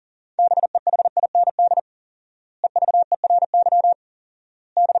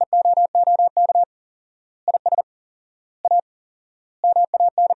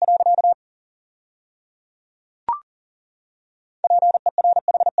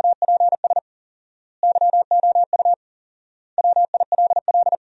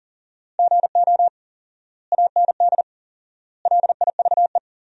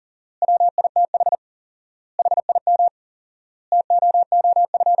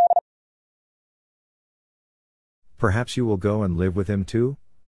 Perhaps you will go and live with him too?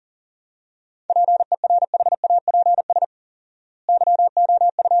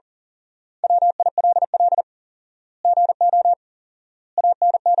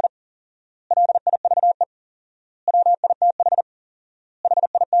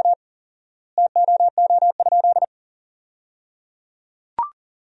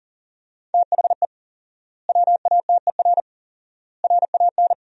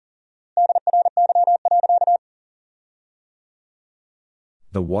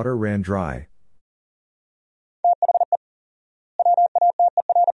 The water ran dry.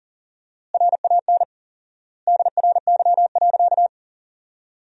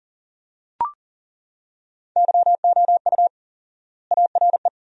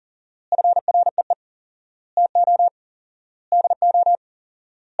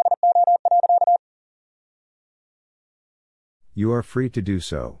 You are free to do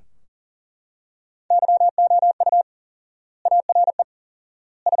so.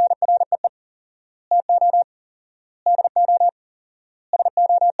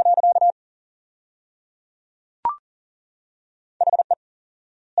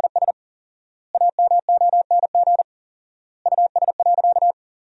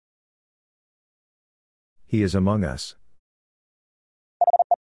 He is among us.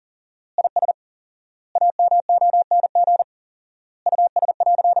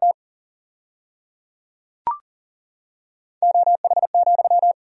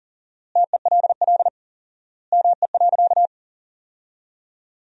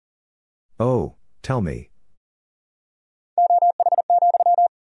 Oh, tell me.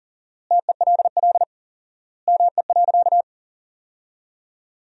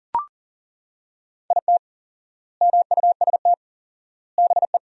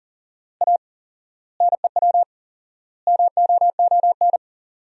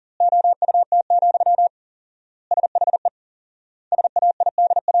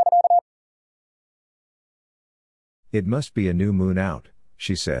 It must be a new moon out,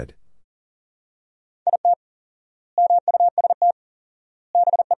 she said.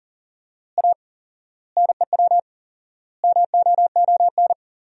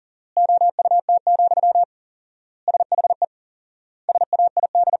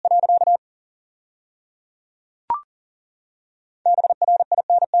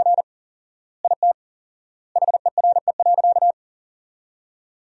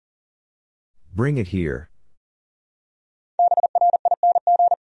 Bring it here.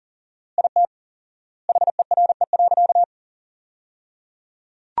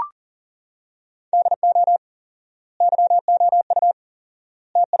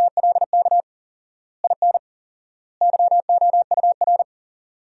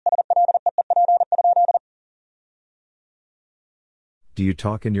 Do you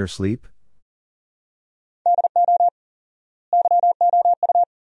talk in your sleep?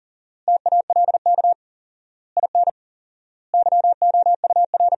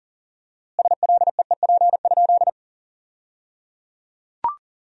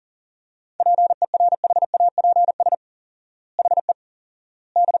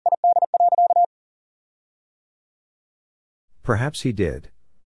 Perhaps he did.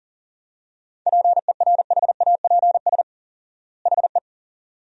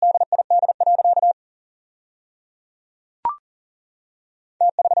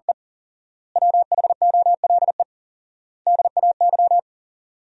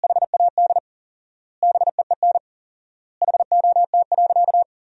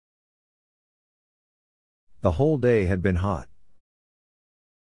 The whole day had been hot.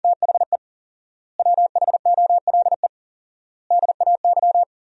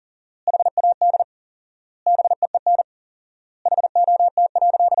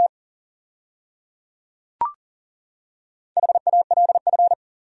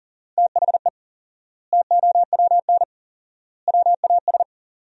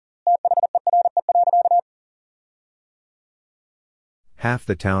 Half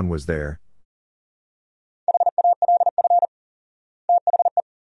the town was there.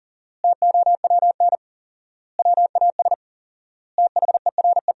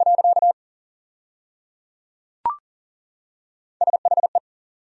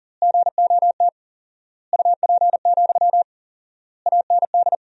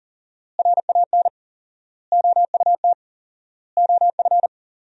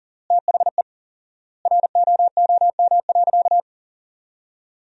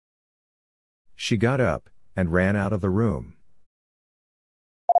 She got up and ran out of the room.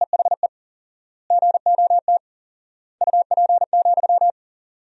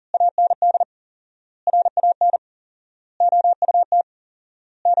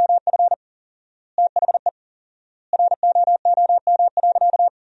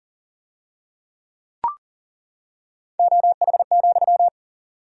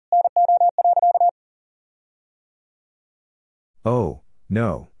 Oh,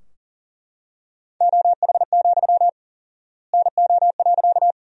 no.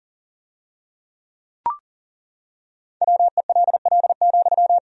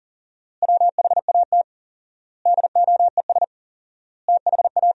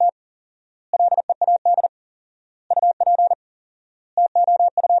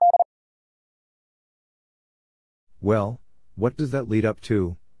 Well, what does that lead up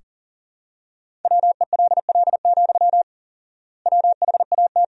to?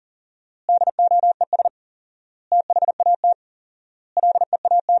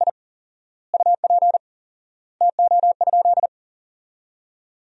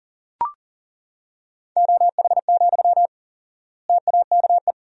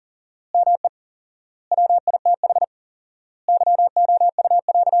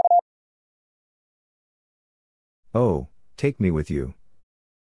 Oh, take me with you.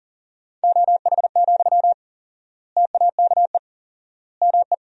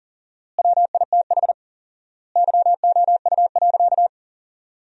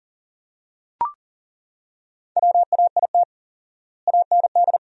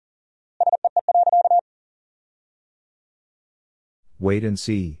 Wait and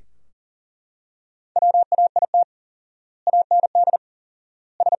see.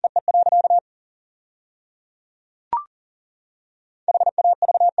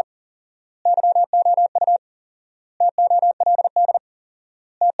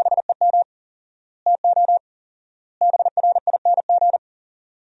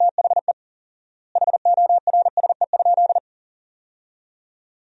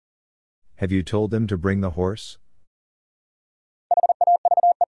 Have you told them to bring the horse?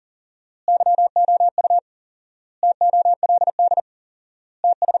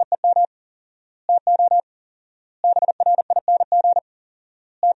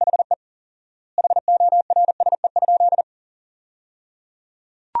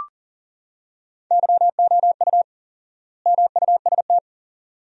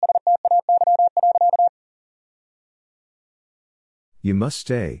 You must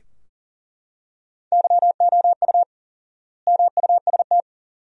stay.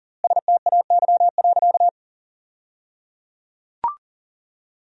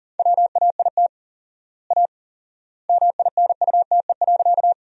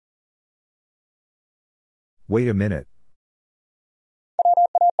 Wait a minute.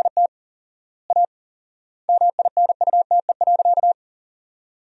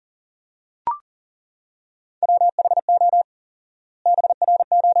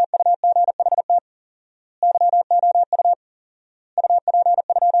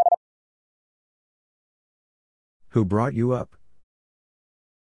 Who brought you up?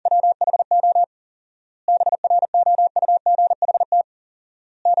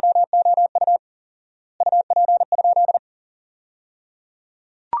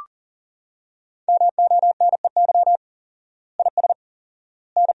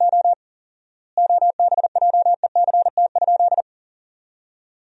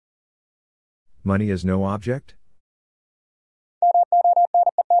 Money is no object?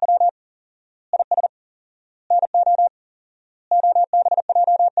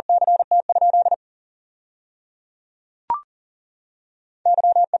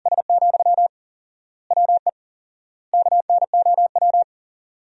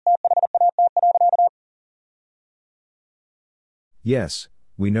 Yes,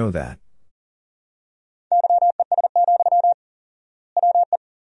 we know that.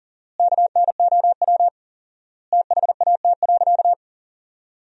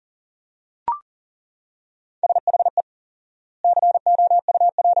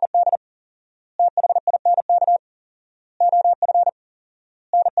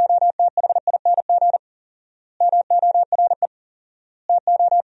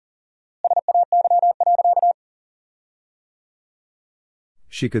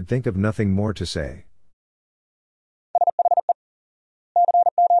 She could think of nothing more to say.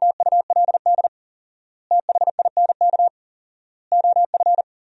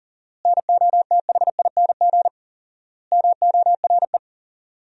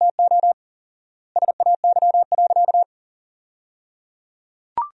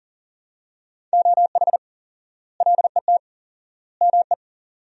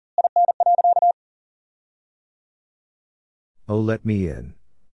 Oh, let me in.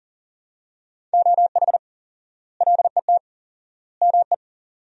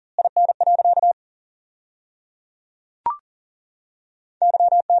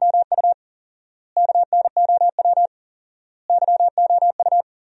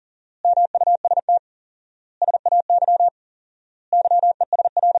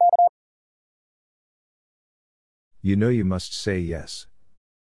 You know you must say yes.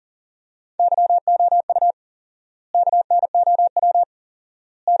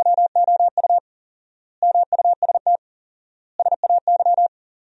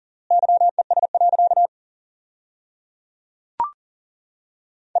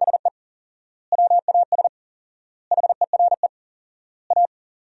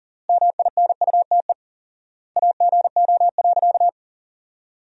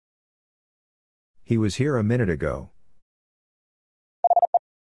 He was here a minute ago.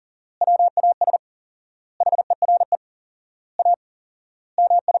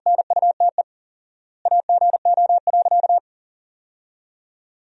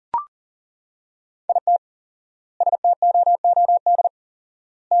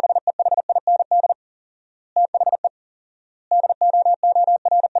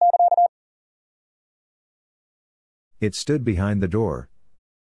 It stood behind the door.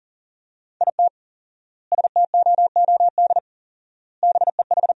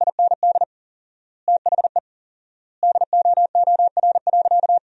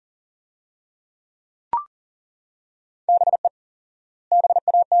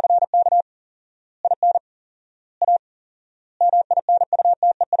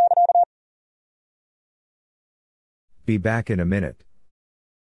 Be back in a minute.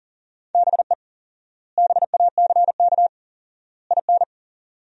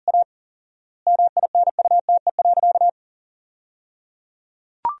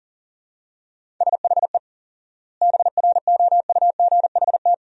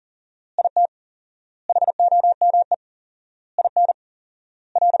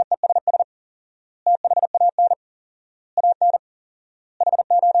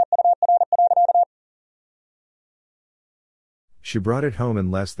 She brought it home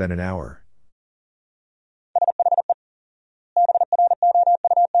in less than an hour.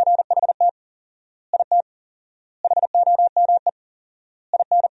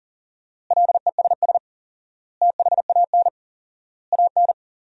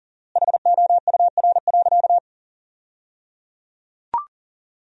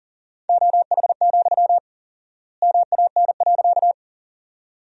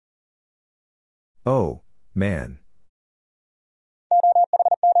 Oh, man.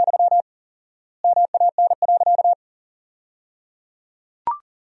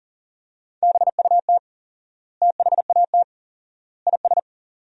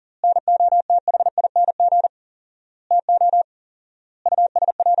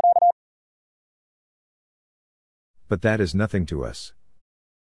 But that is nothing to us.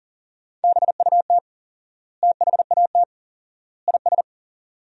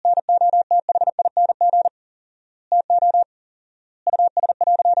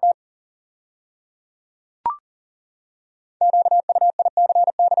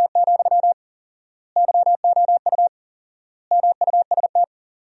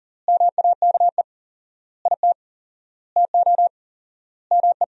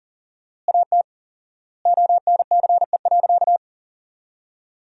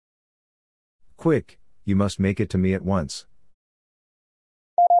 Quick, you must make it to me at once.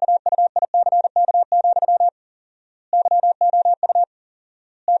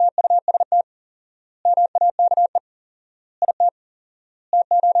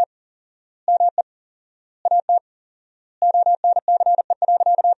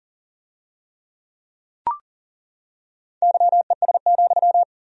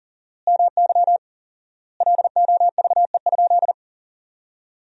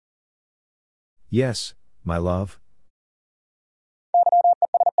 Yes, my love.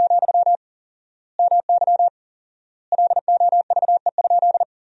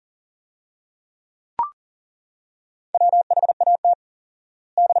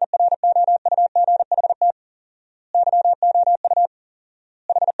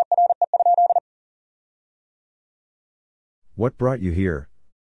 What brought you here?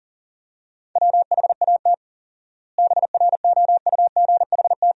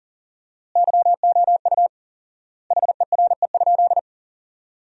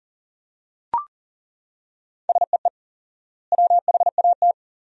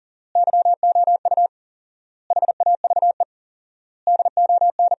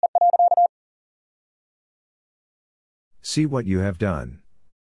 See what you have done.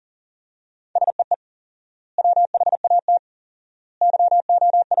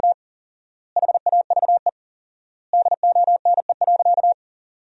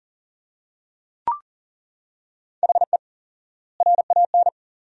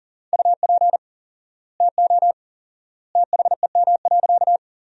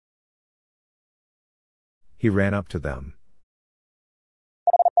 He ran up to them.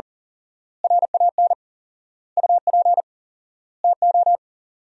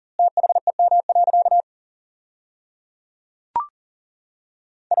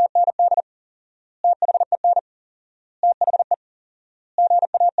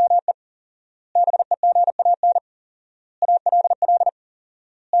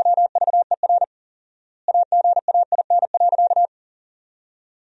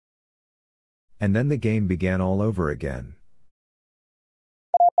 And then the game began all over again.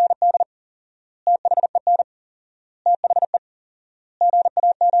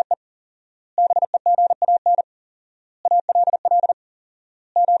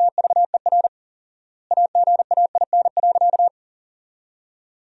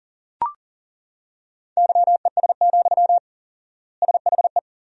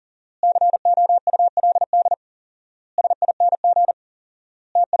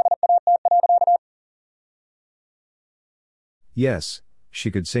 Yes, she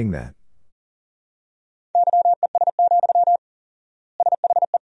could sing that.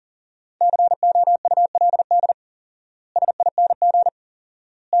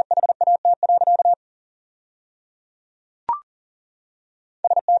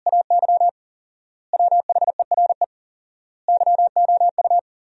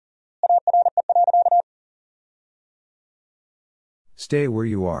 Stay where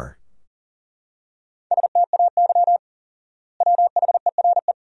you are.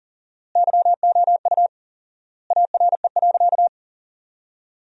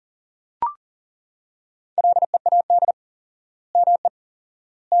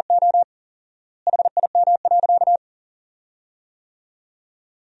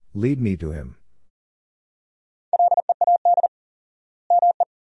 Lead me to him.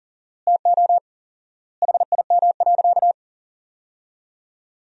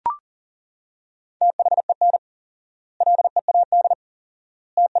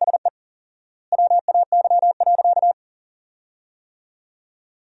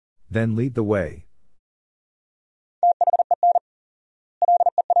 Then lead the way.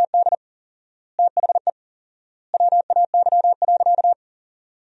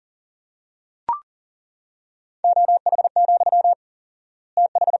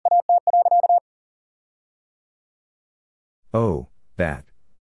 Oh, that.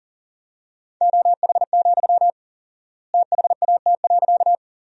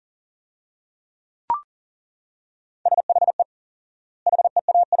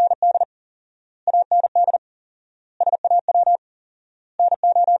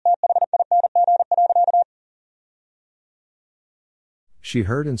 She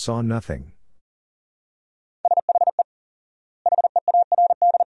heard and saw nothing.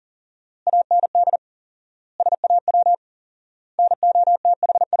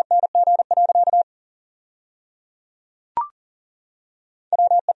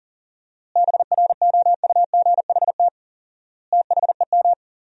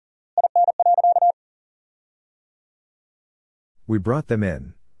 We brought them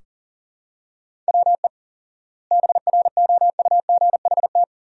in.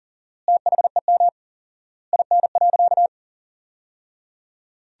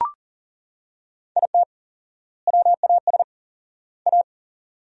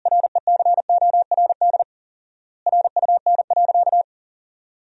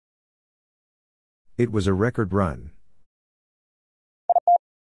 It was a record run.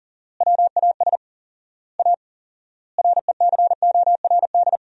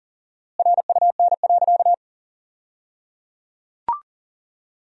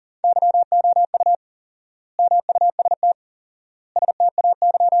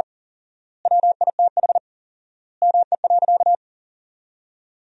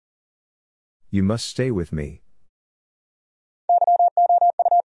 You must stay with me.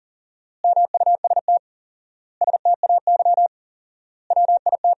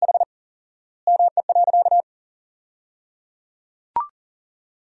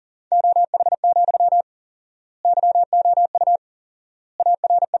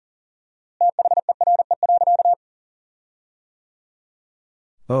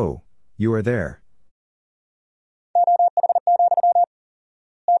 Oh, you are there.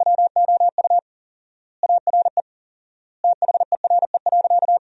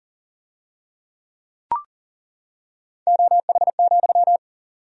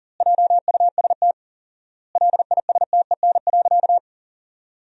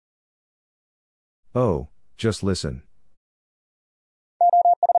 Oh, just listen.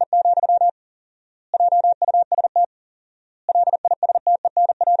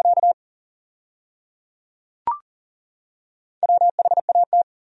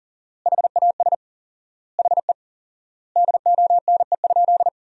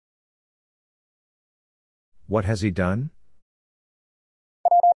 What has he done?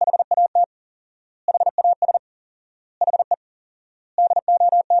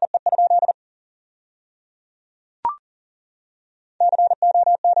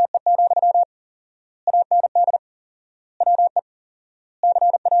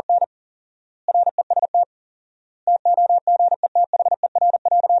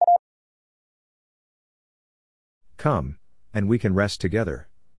 Come, and we can rest together.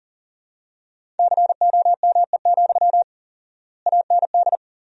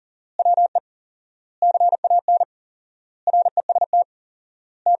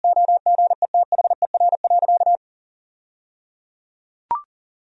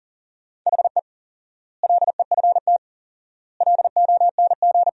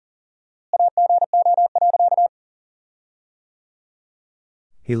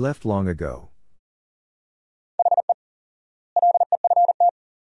 He left long ago.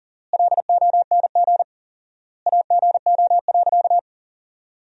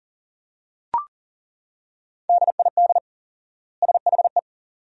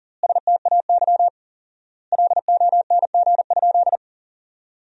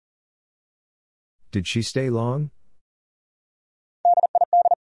 Did she stay long?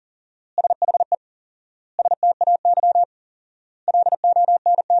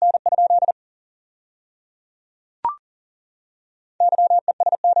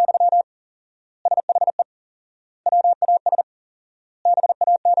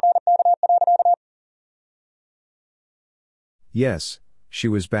 Yes, she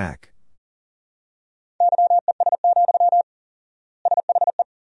was back.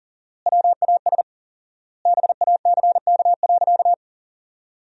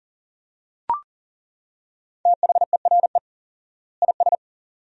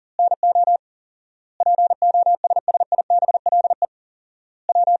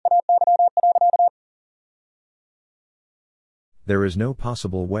 There is no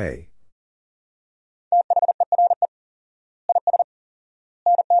possible way.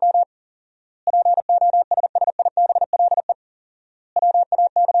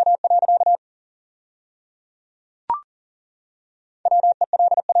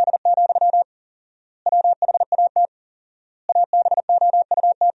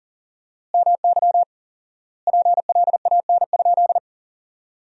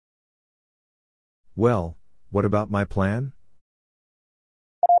 Well, what about my plan?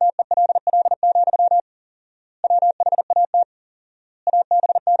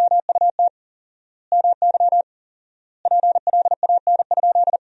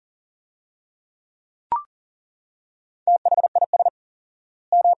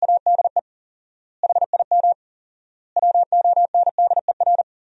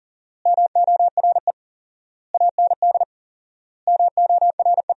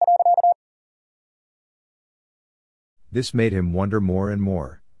 This made him wonder more and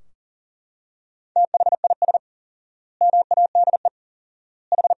more.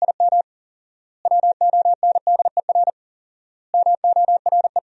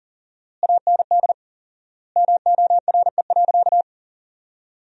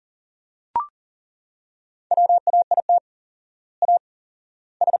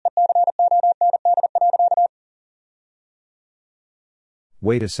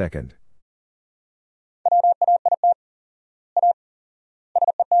 Wait a second.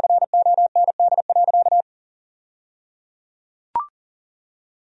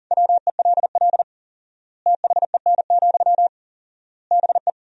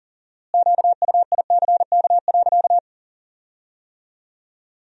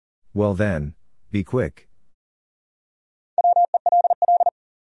 Well then, be quick.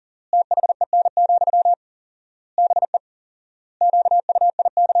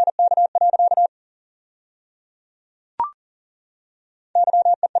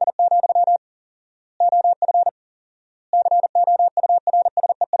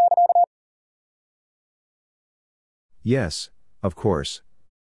 Yes, of course.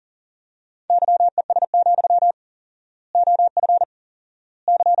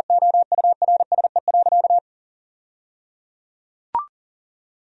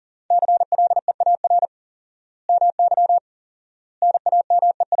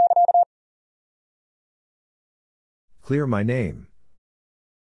 Clear my name.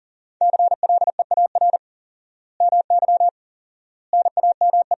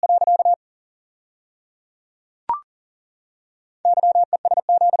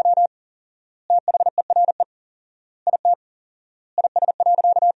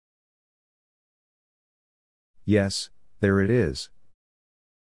 Yes, there it is.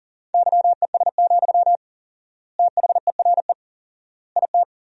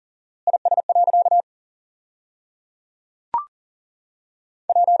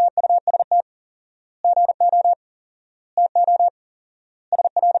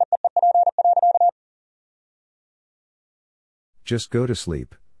 Just go to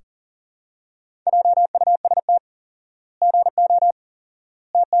sleep.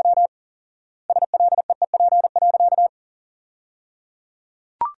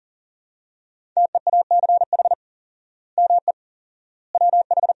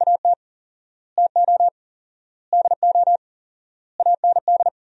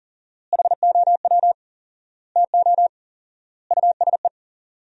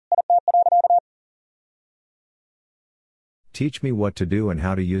 Teach me what to do and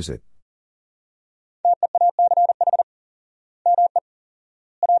how to use it.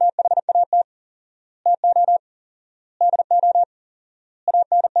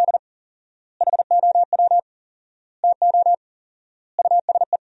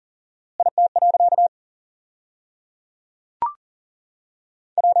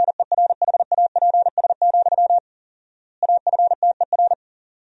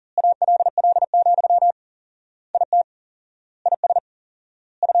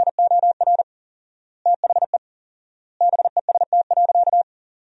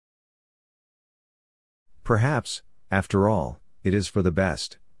 Perhaps, after all, it is for the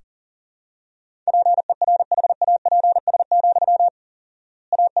best.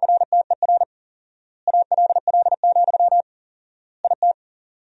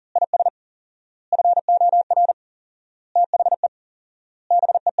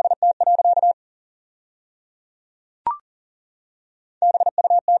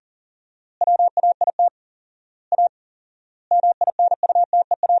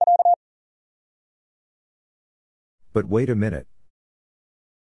 But wait a minute.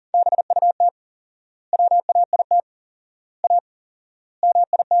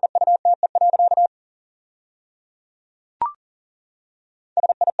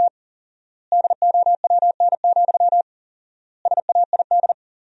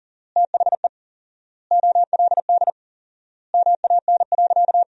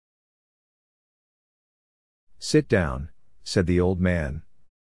 Sit down, said the old man.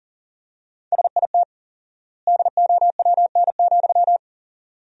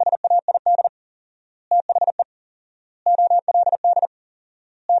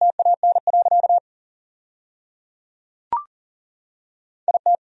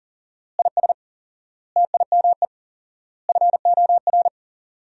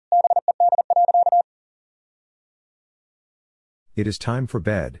 It is time for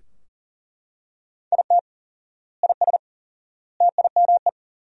bed.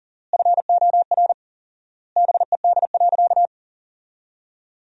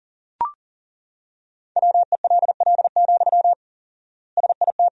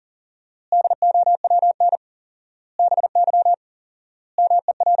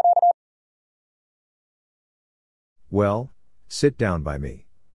 Well, sit down by me.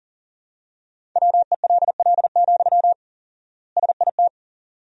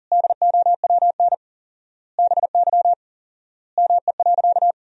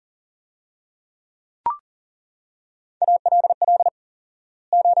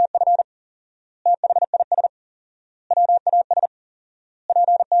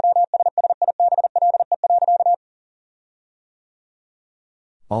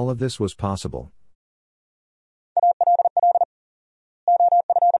 All of this was possible.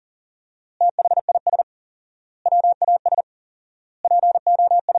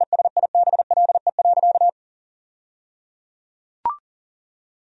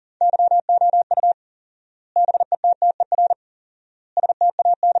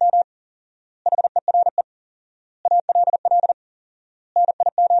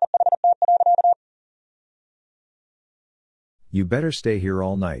 You better stay here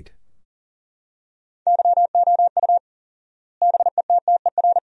all night.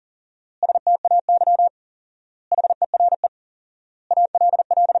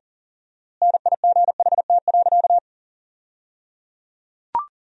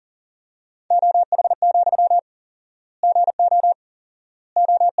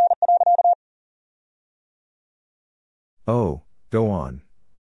 Oh, go on.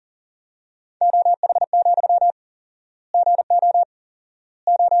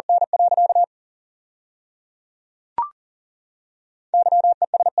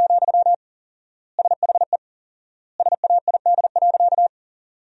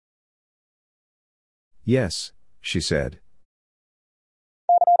 Yes, she said.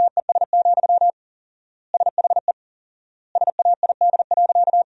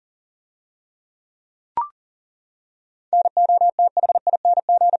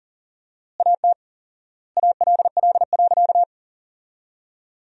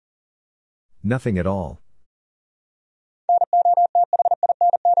 Nothing at all.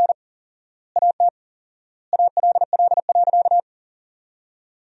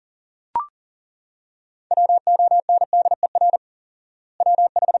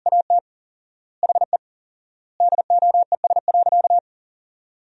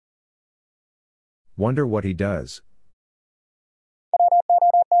 Wonder what he does.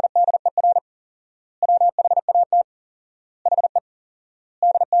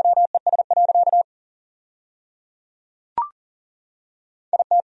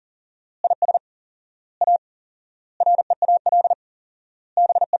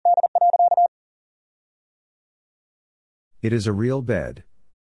 It is a real bed.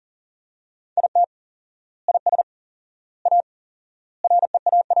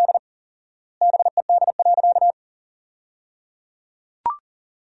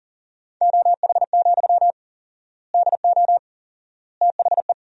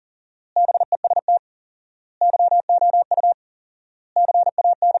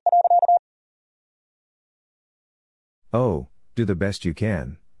 Oh, do the best you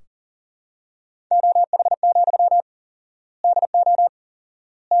can.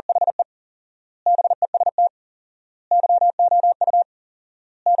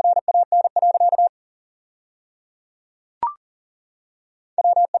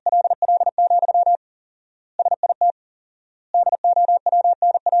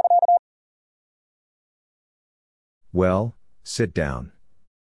 Well, sit down.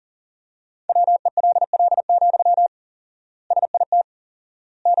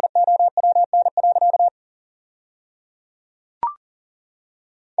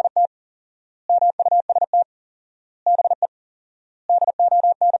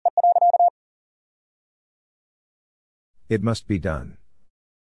 It must be done.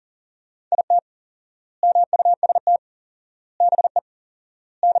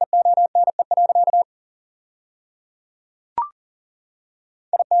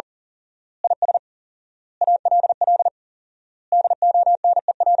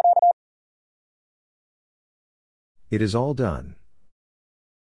 It is all done.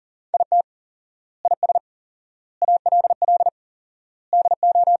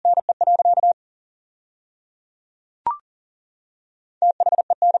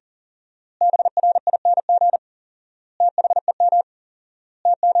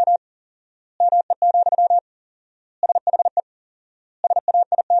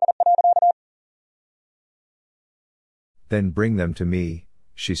 Then bring them to me,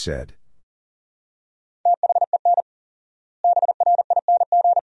 she said.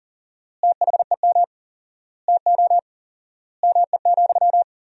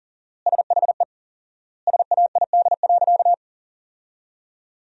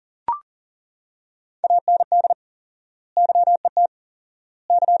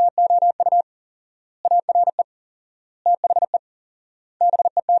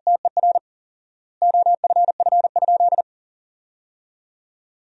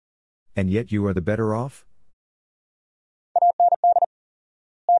 And yet you are the better off?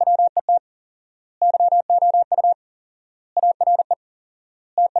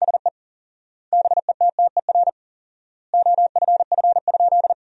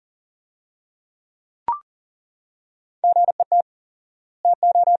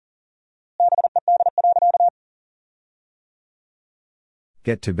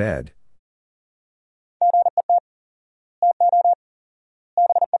 Get to bed.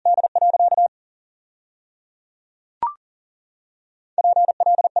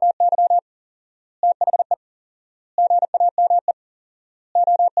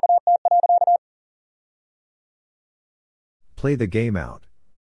 Play the game out.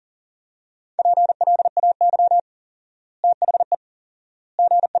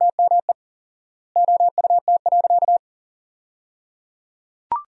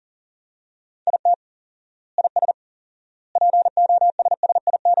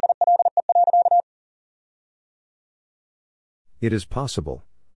 It is possible.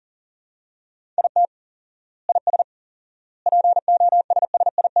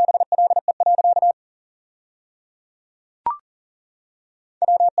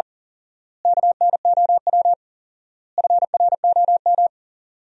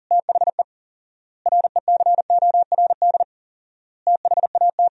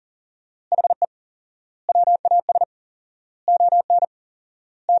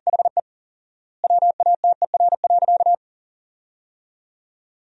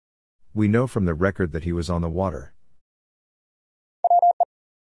 We know from the record that he was on the water.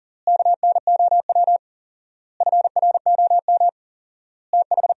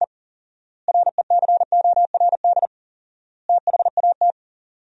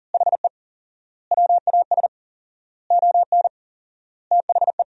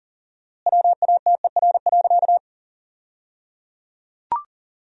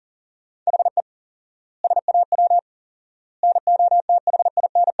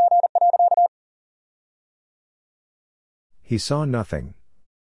 He saw nothing.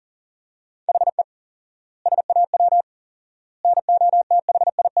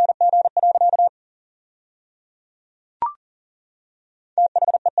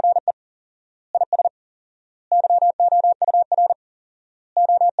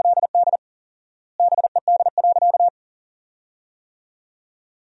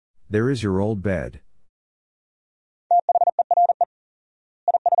 There is your old bed.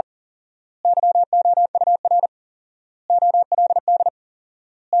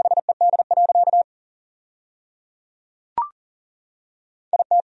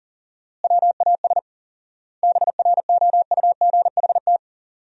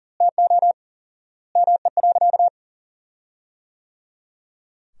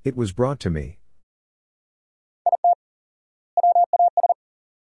 It was brought to me.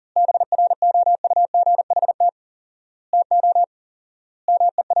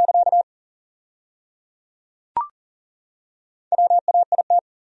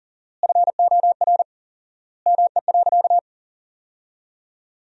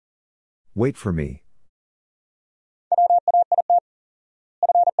 Wait for me.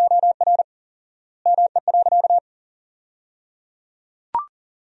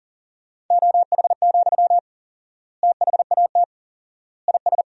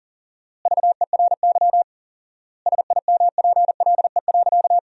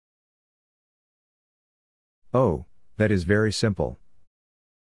 Oh, that is very simple.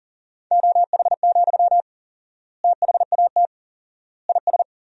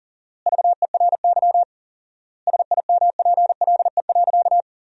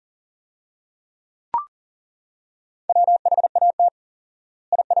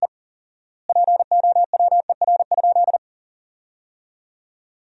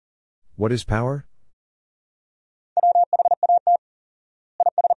 What is power?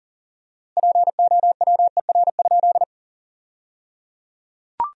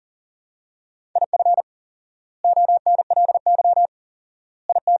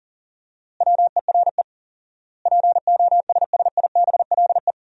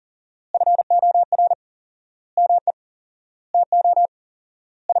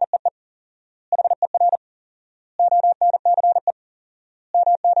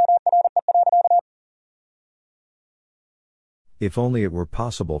 If only it were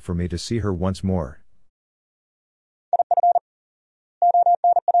possible for me to see her once more.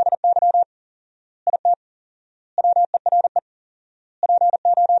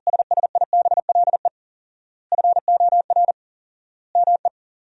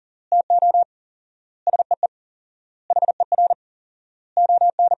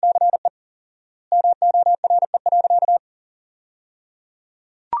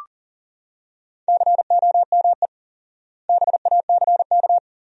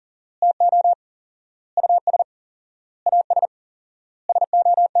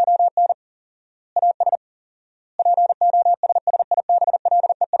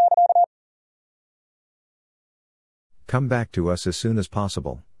 Come back to us as soon as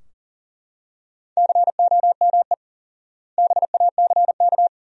possible.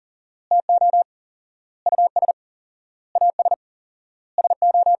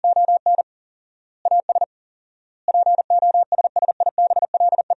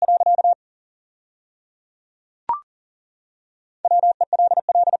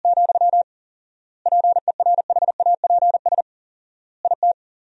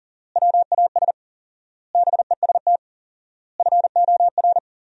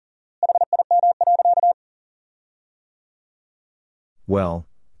 Well,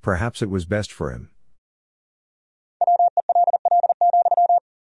 perhaps it was best for him.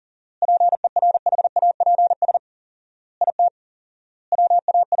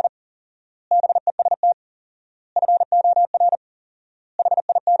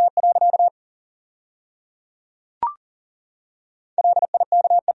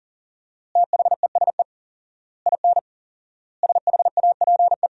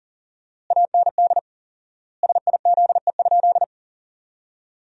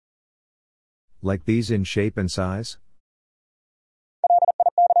 Like these in shape and size?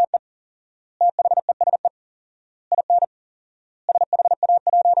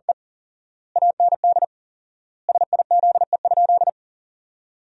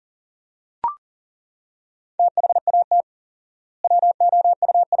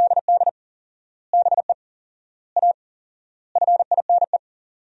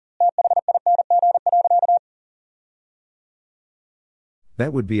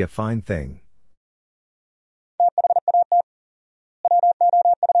 That would be a fine thing.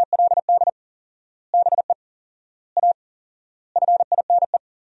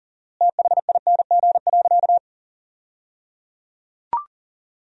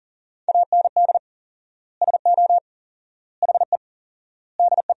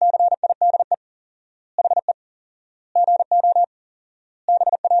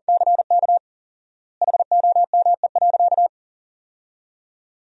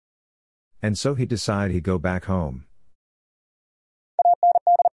 And so he decided he'd go back home.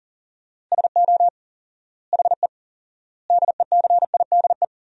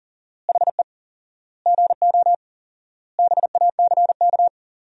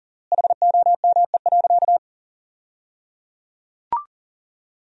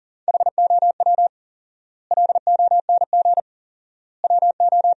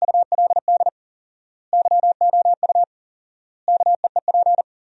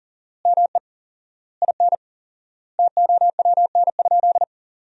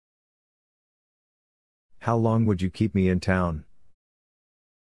 How long would you keep me in town?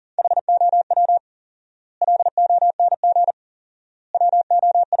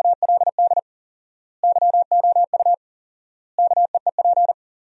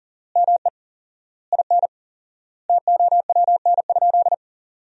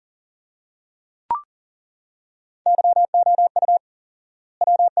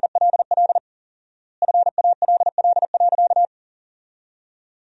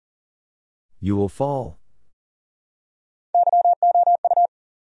 You will fall.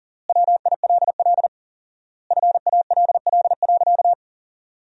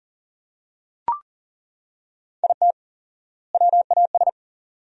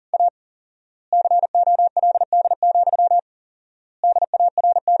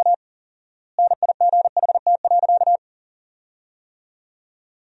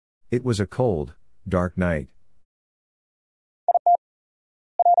 It was a cold, dark night.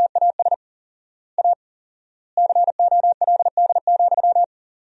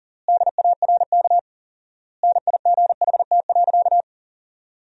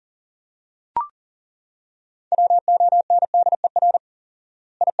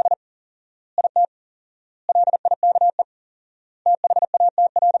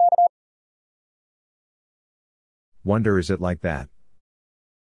 Wonder is it like that?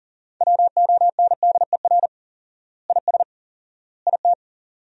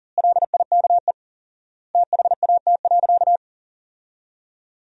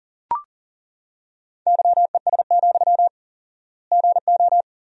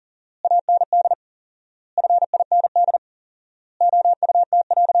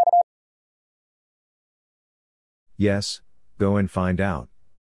 Yes, go and find out.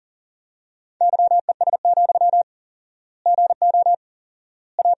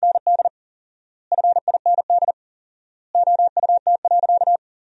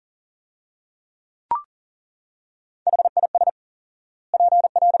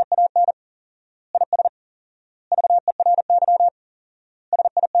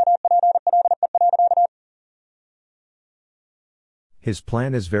 His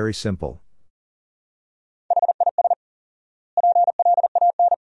plan is very simple.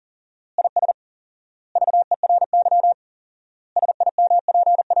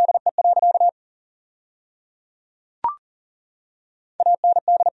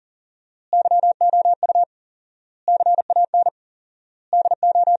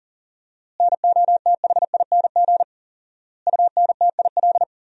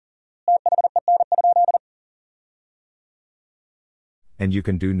 And you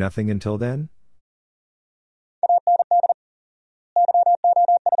can do nothing until then?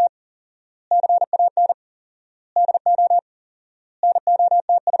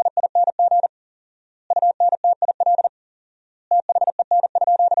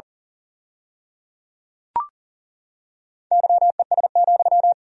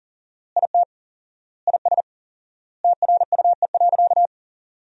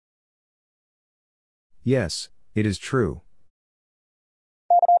 Yes, it is true.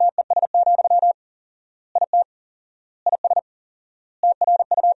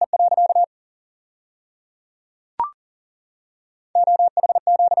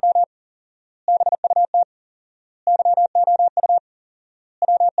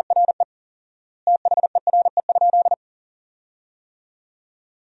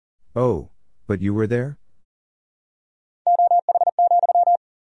 Oh, but you were there?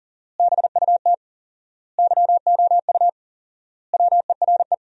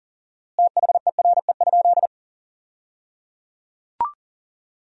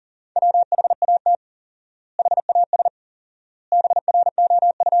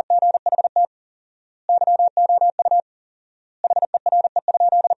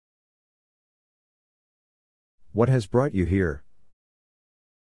 What has brought you here?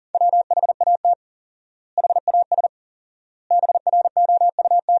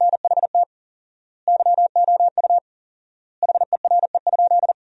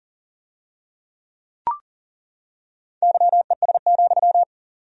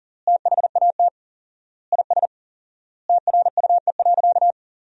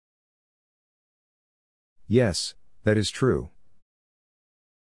 Yes, that is true.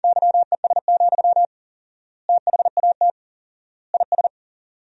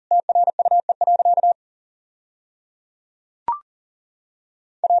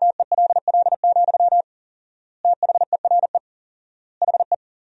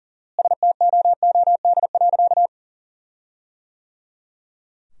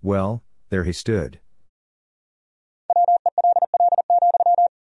 Well, there he stood.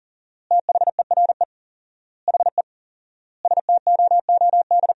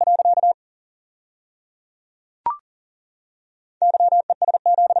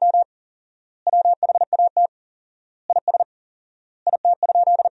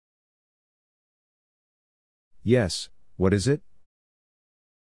 Yes, what is it?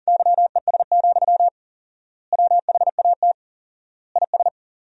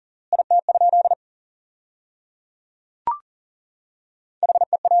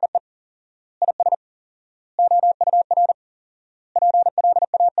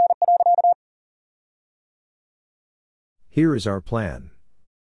 Here is our plan.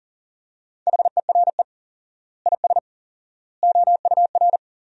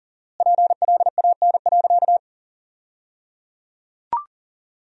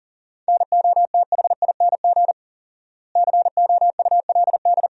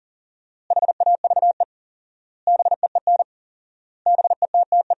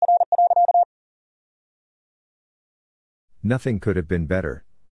 Nothing could have been better.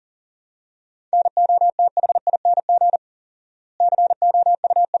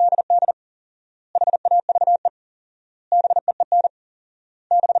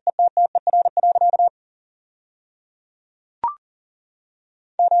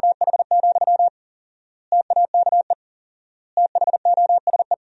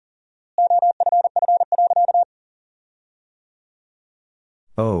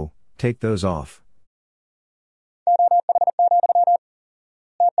 Oh, take those off.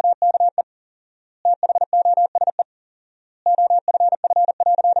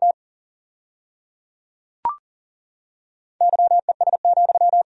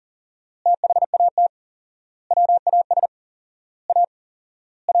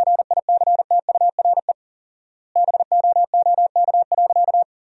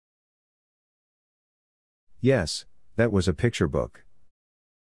 Yes, that was a picture book.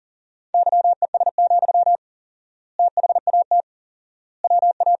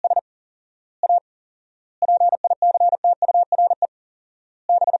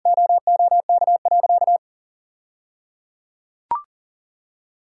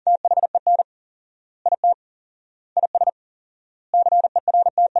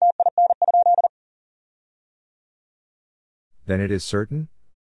 Then it is certain?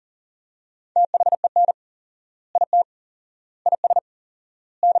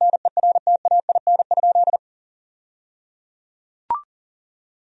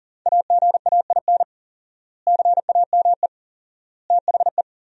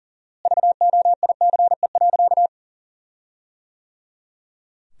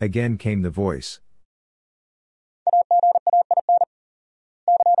 Again came the voice.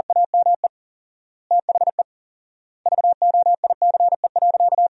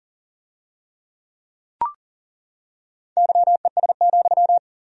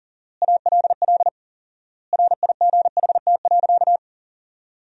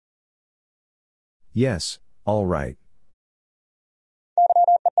 Yes, all right.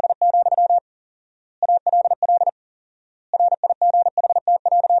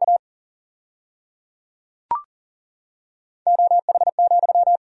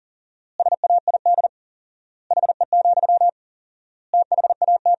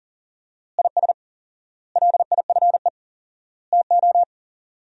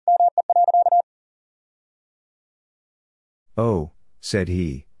 Oh, said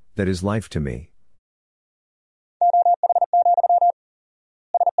he, that is life to me.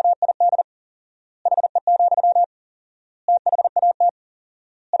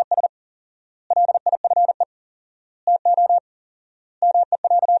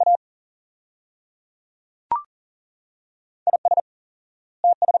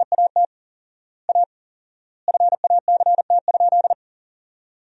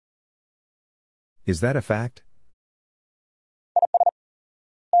 Is that a fact?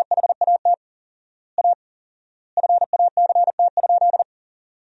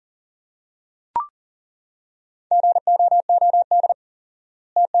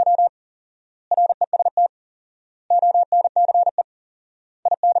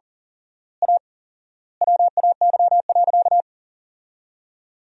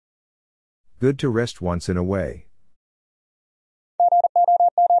 Good to rest once in a way.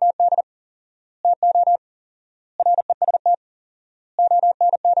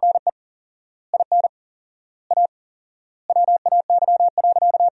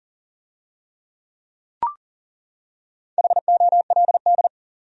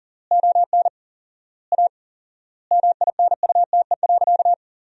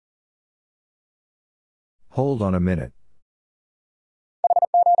 Hold on a minute.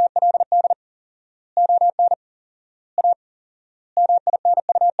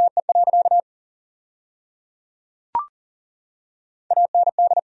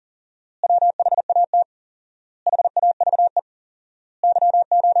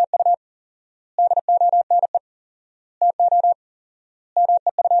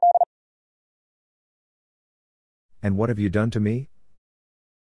 And what have you done to me?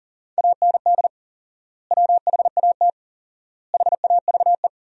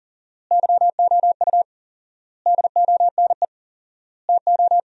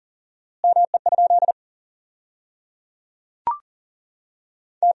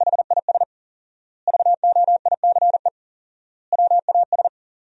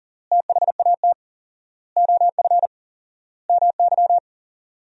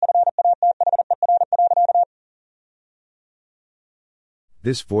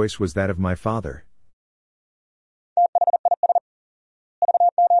 This voice was that of my father.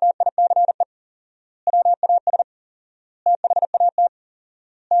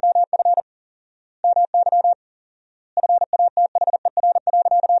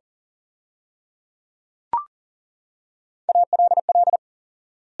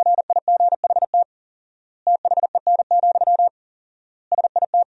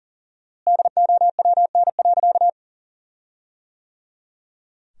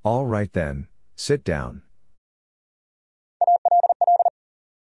 All right then, sit down.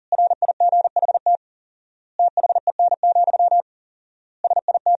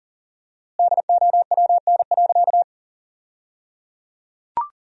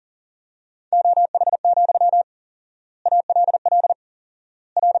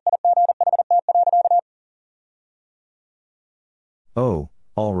 Oh,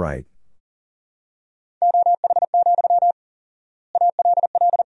 all right.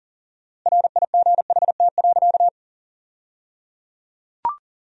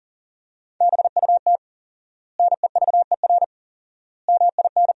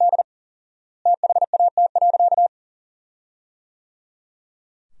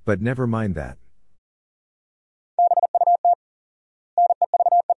 But never mind that.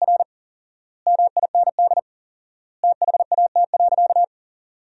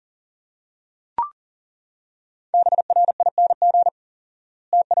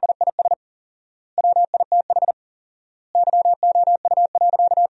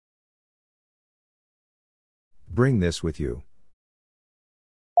 Bring this with you.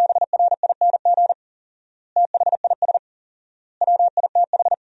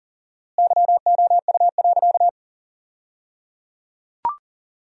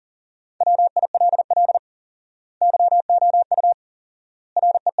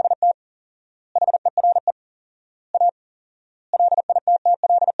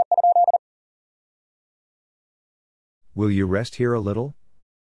 Will you rest here a little?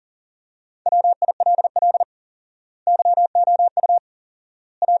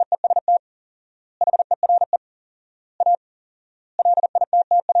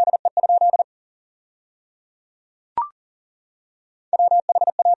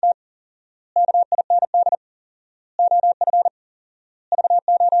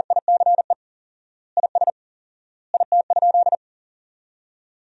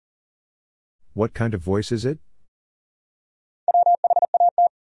 What kind of voice is it?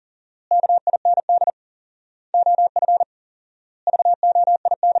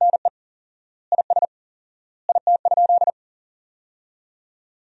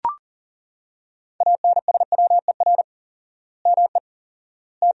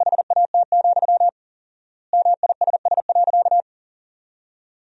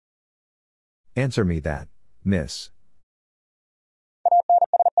 Answer me that, miss.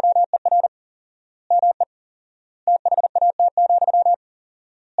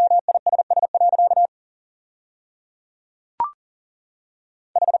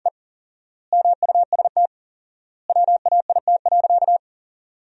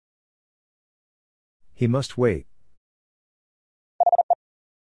 He must wait.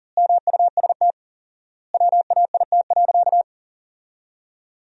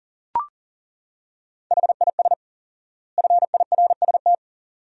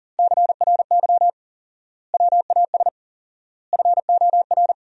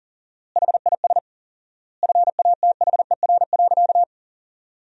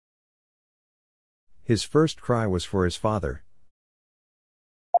 His first cry was for his father.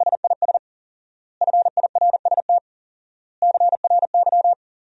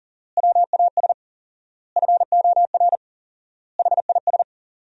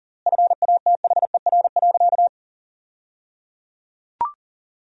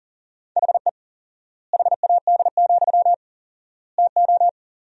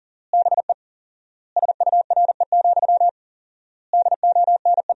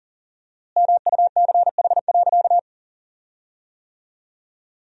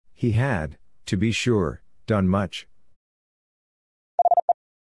 He had, to be sure, done much.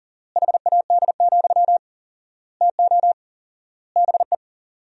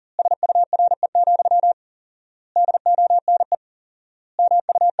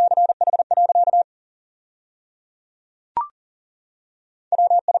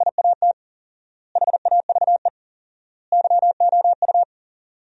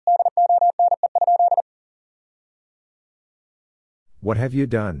 What have you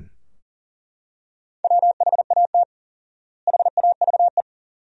done?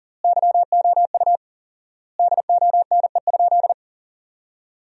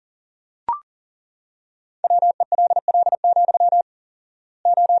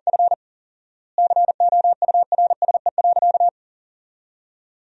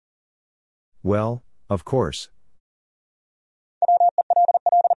 Well, of course.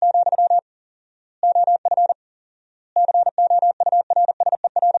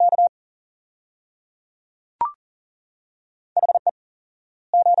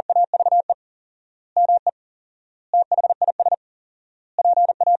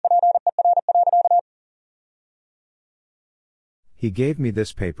 He gave me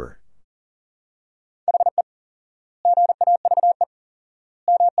this paper.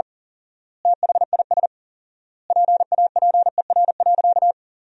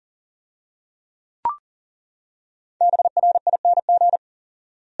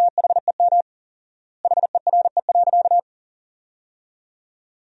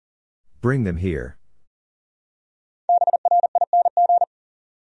 Bring them here.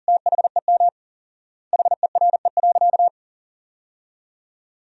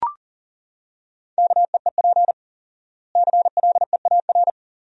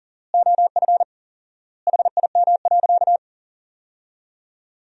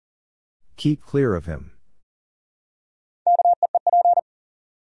 Keep clear of him.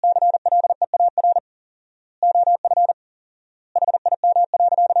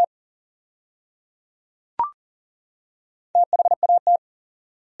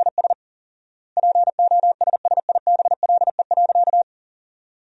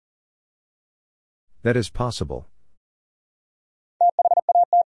 That is possible.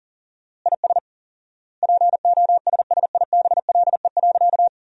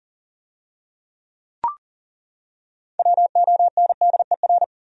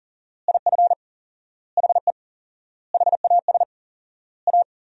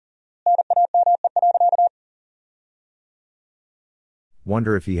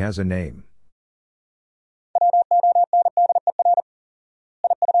 Wonder if he has a name.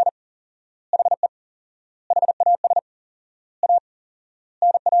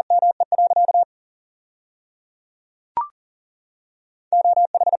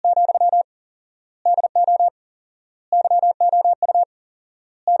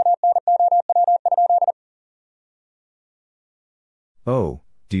 Oh,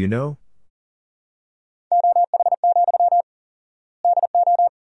 do you know?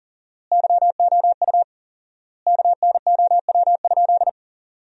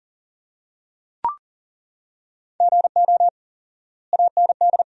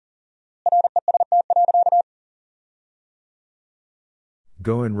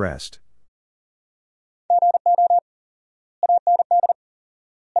 Go and rest.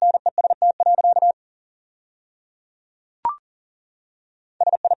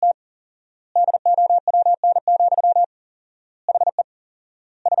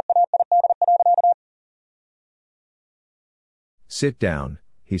 Sit down,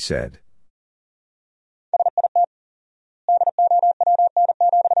 he said.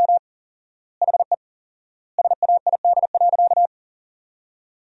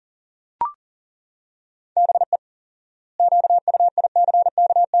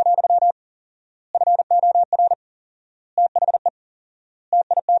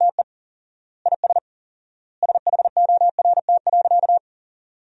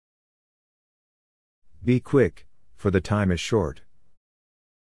 Be quick, for the time is short.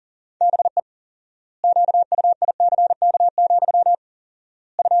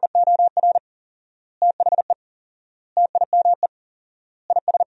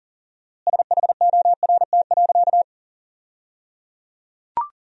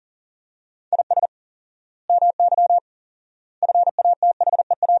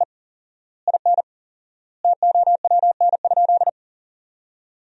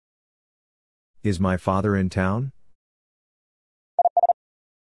 Is my father in town?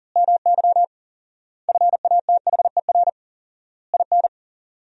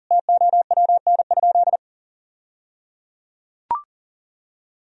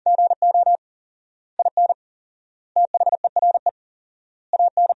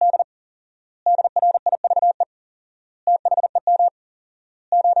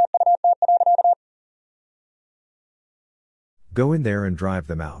 Go in there and drive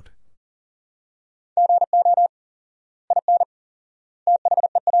them out.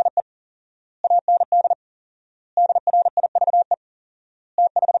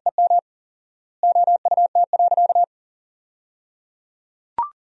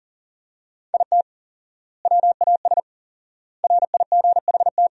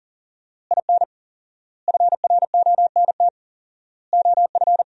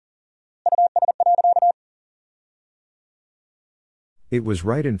 It was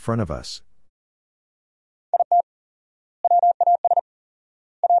right in front of us.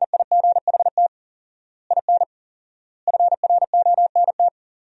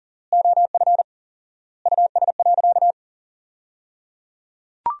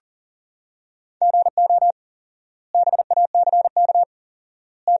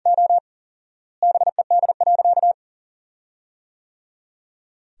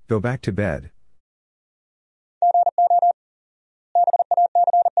 Go back to bed.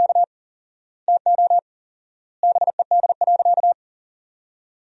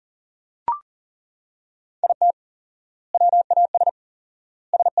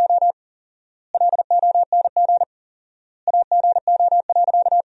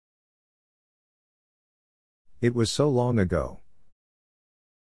 It was so long ago.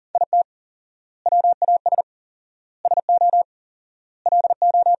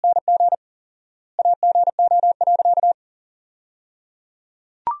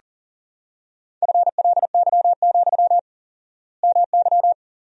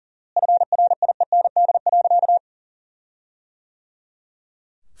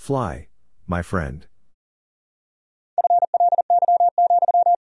 Fly, my friend.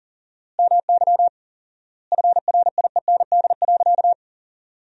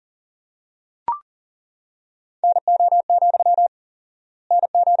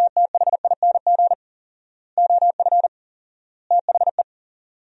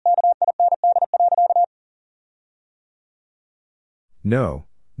 No,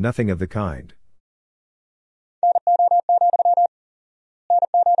 nothing of the kind.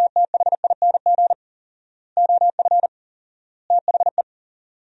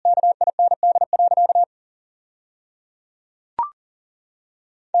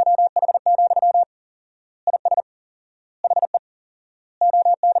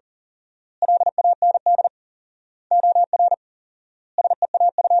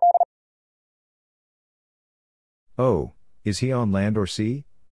 Oh, is he on land or sea?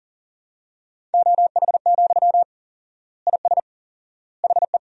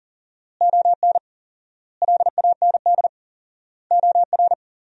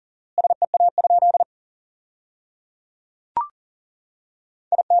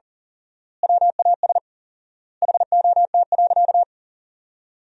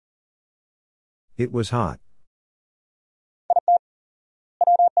 It was hot.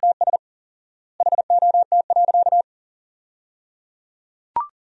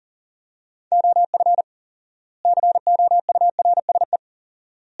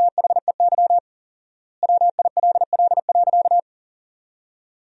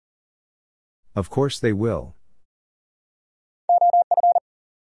 Of course they will.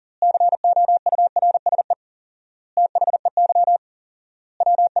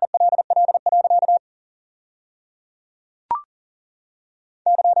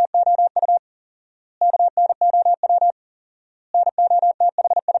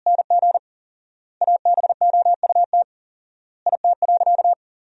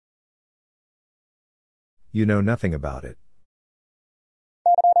 You know nothing about it.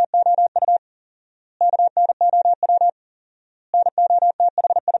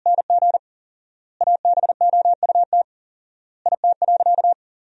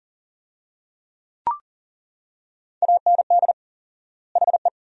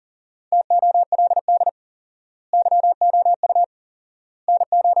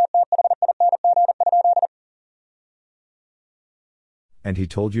 And he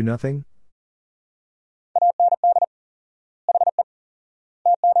told you nothing?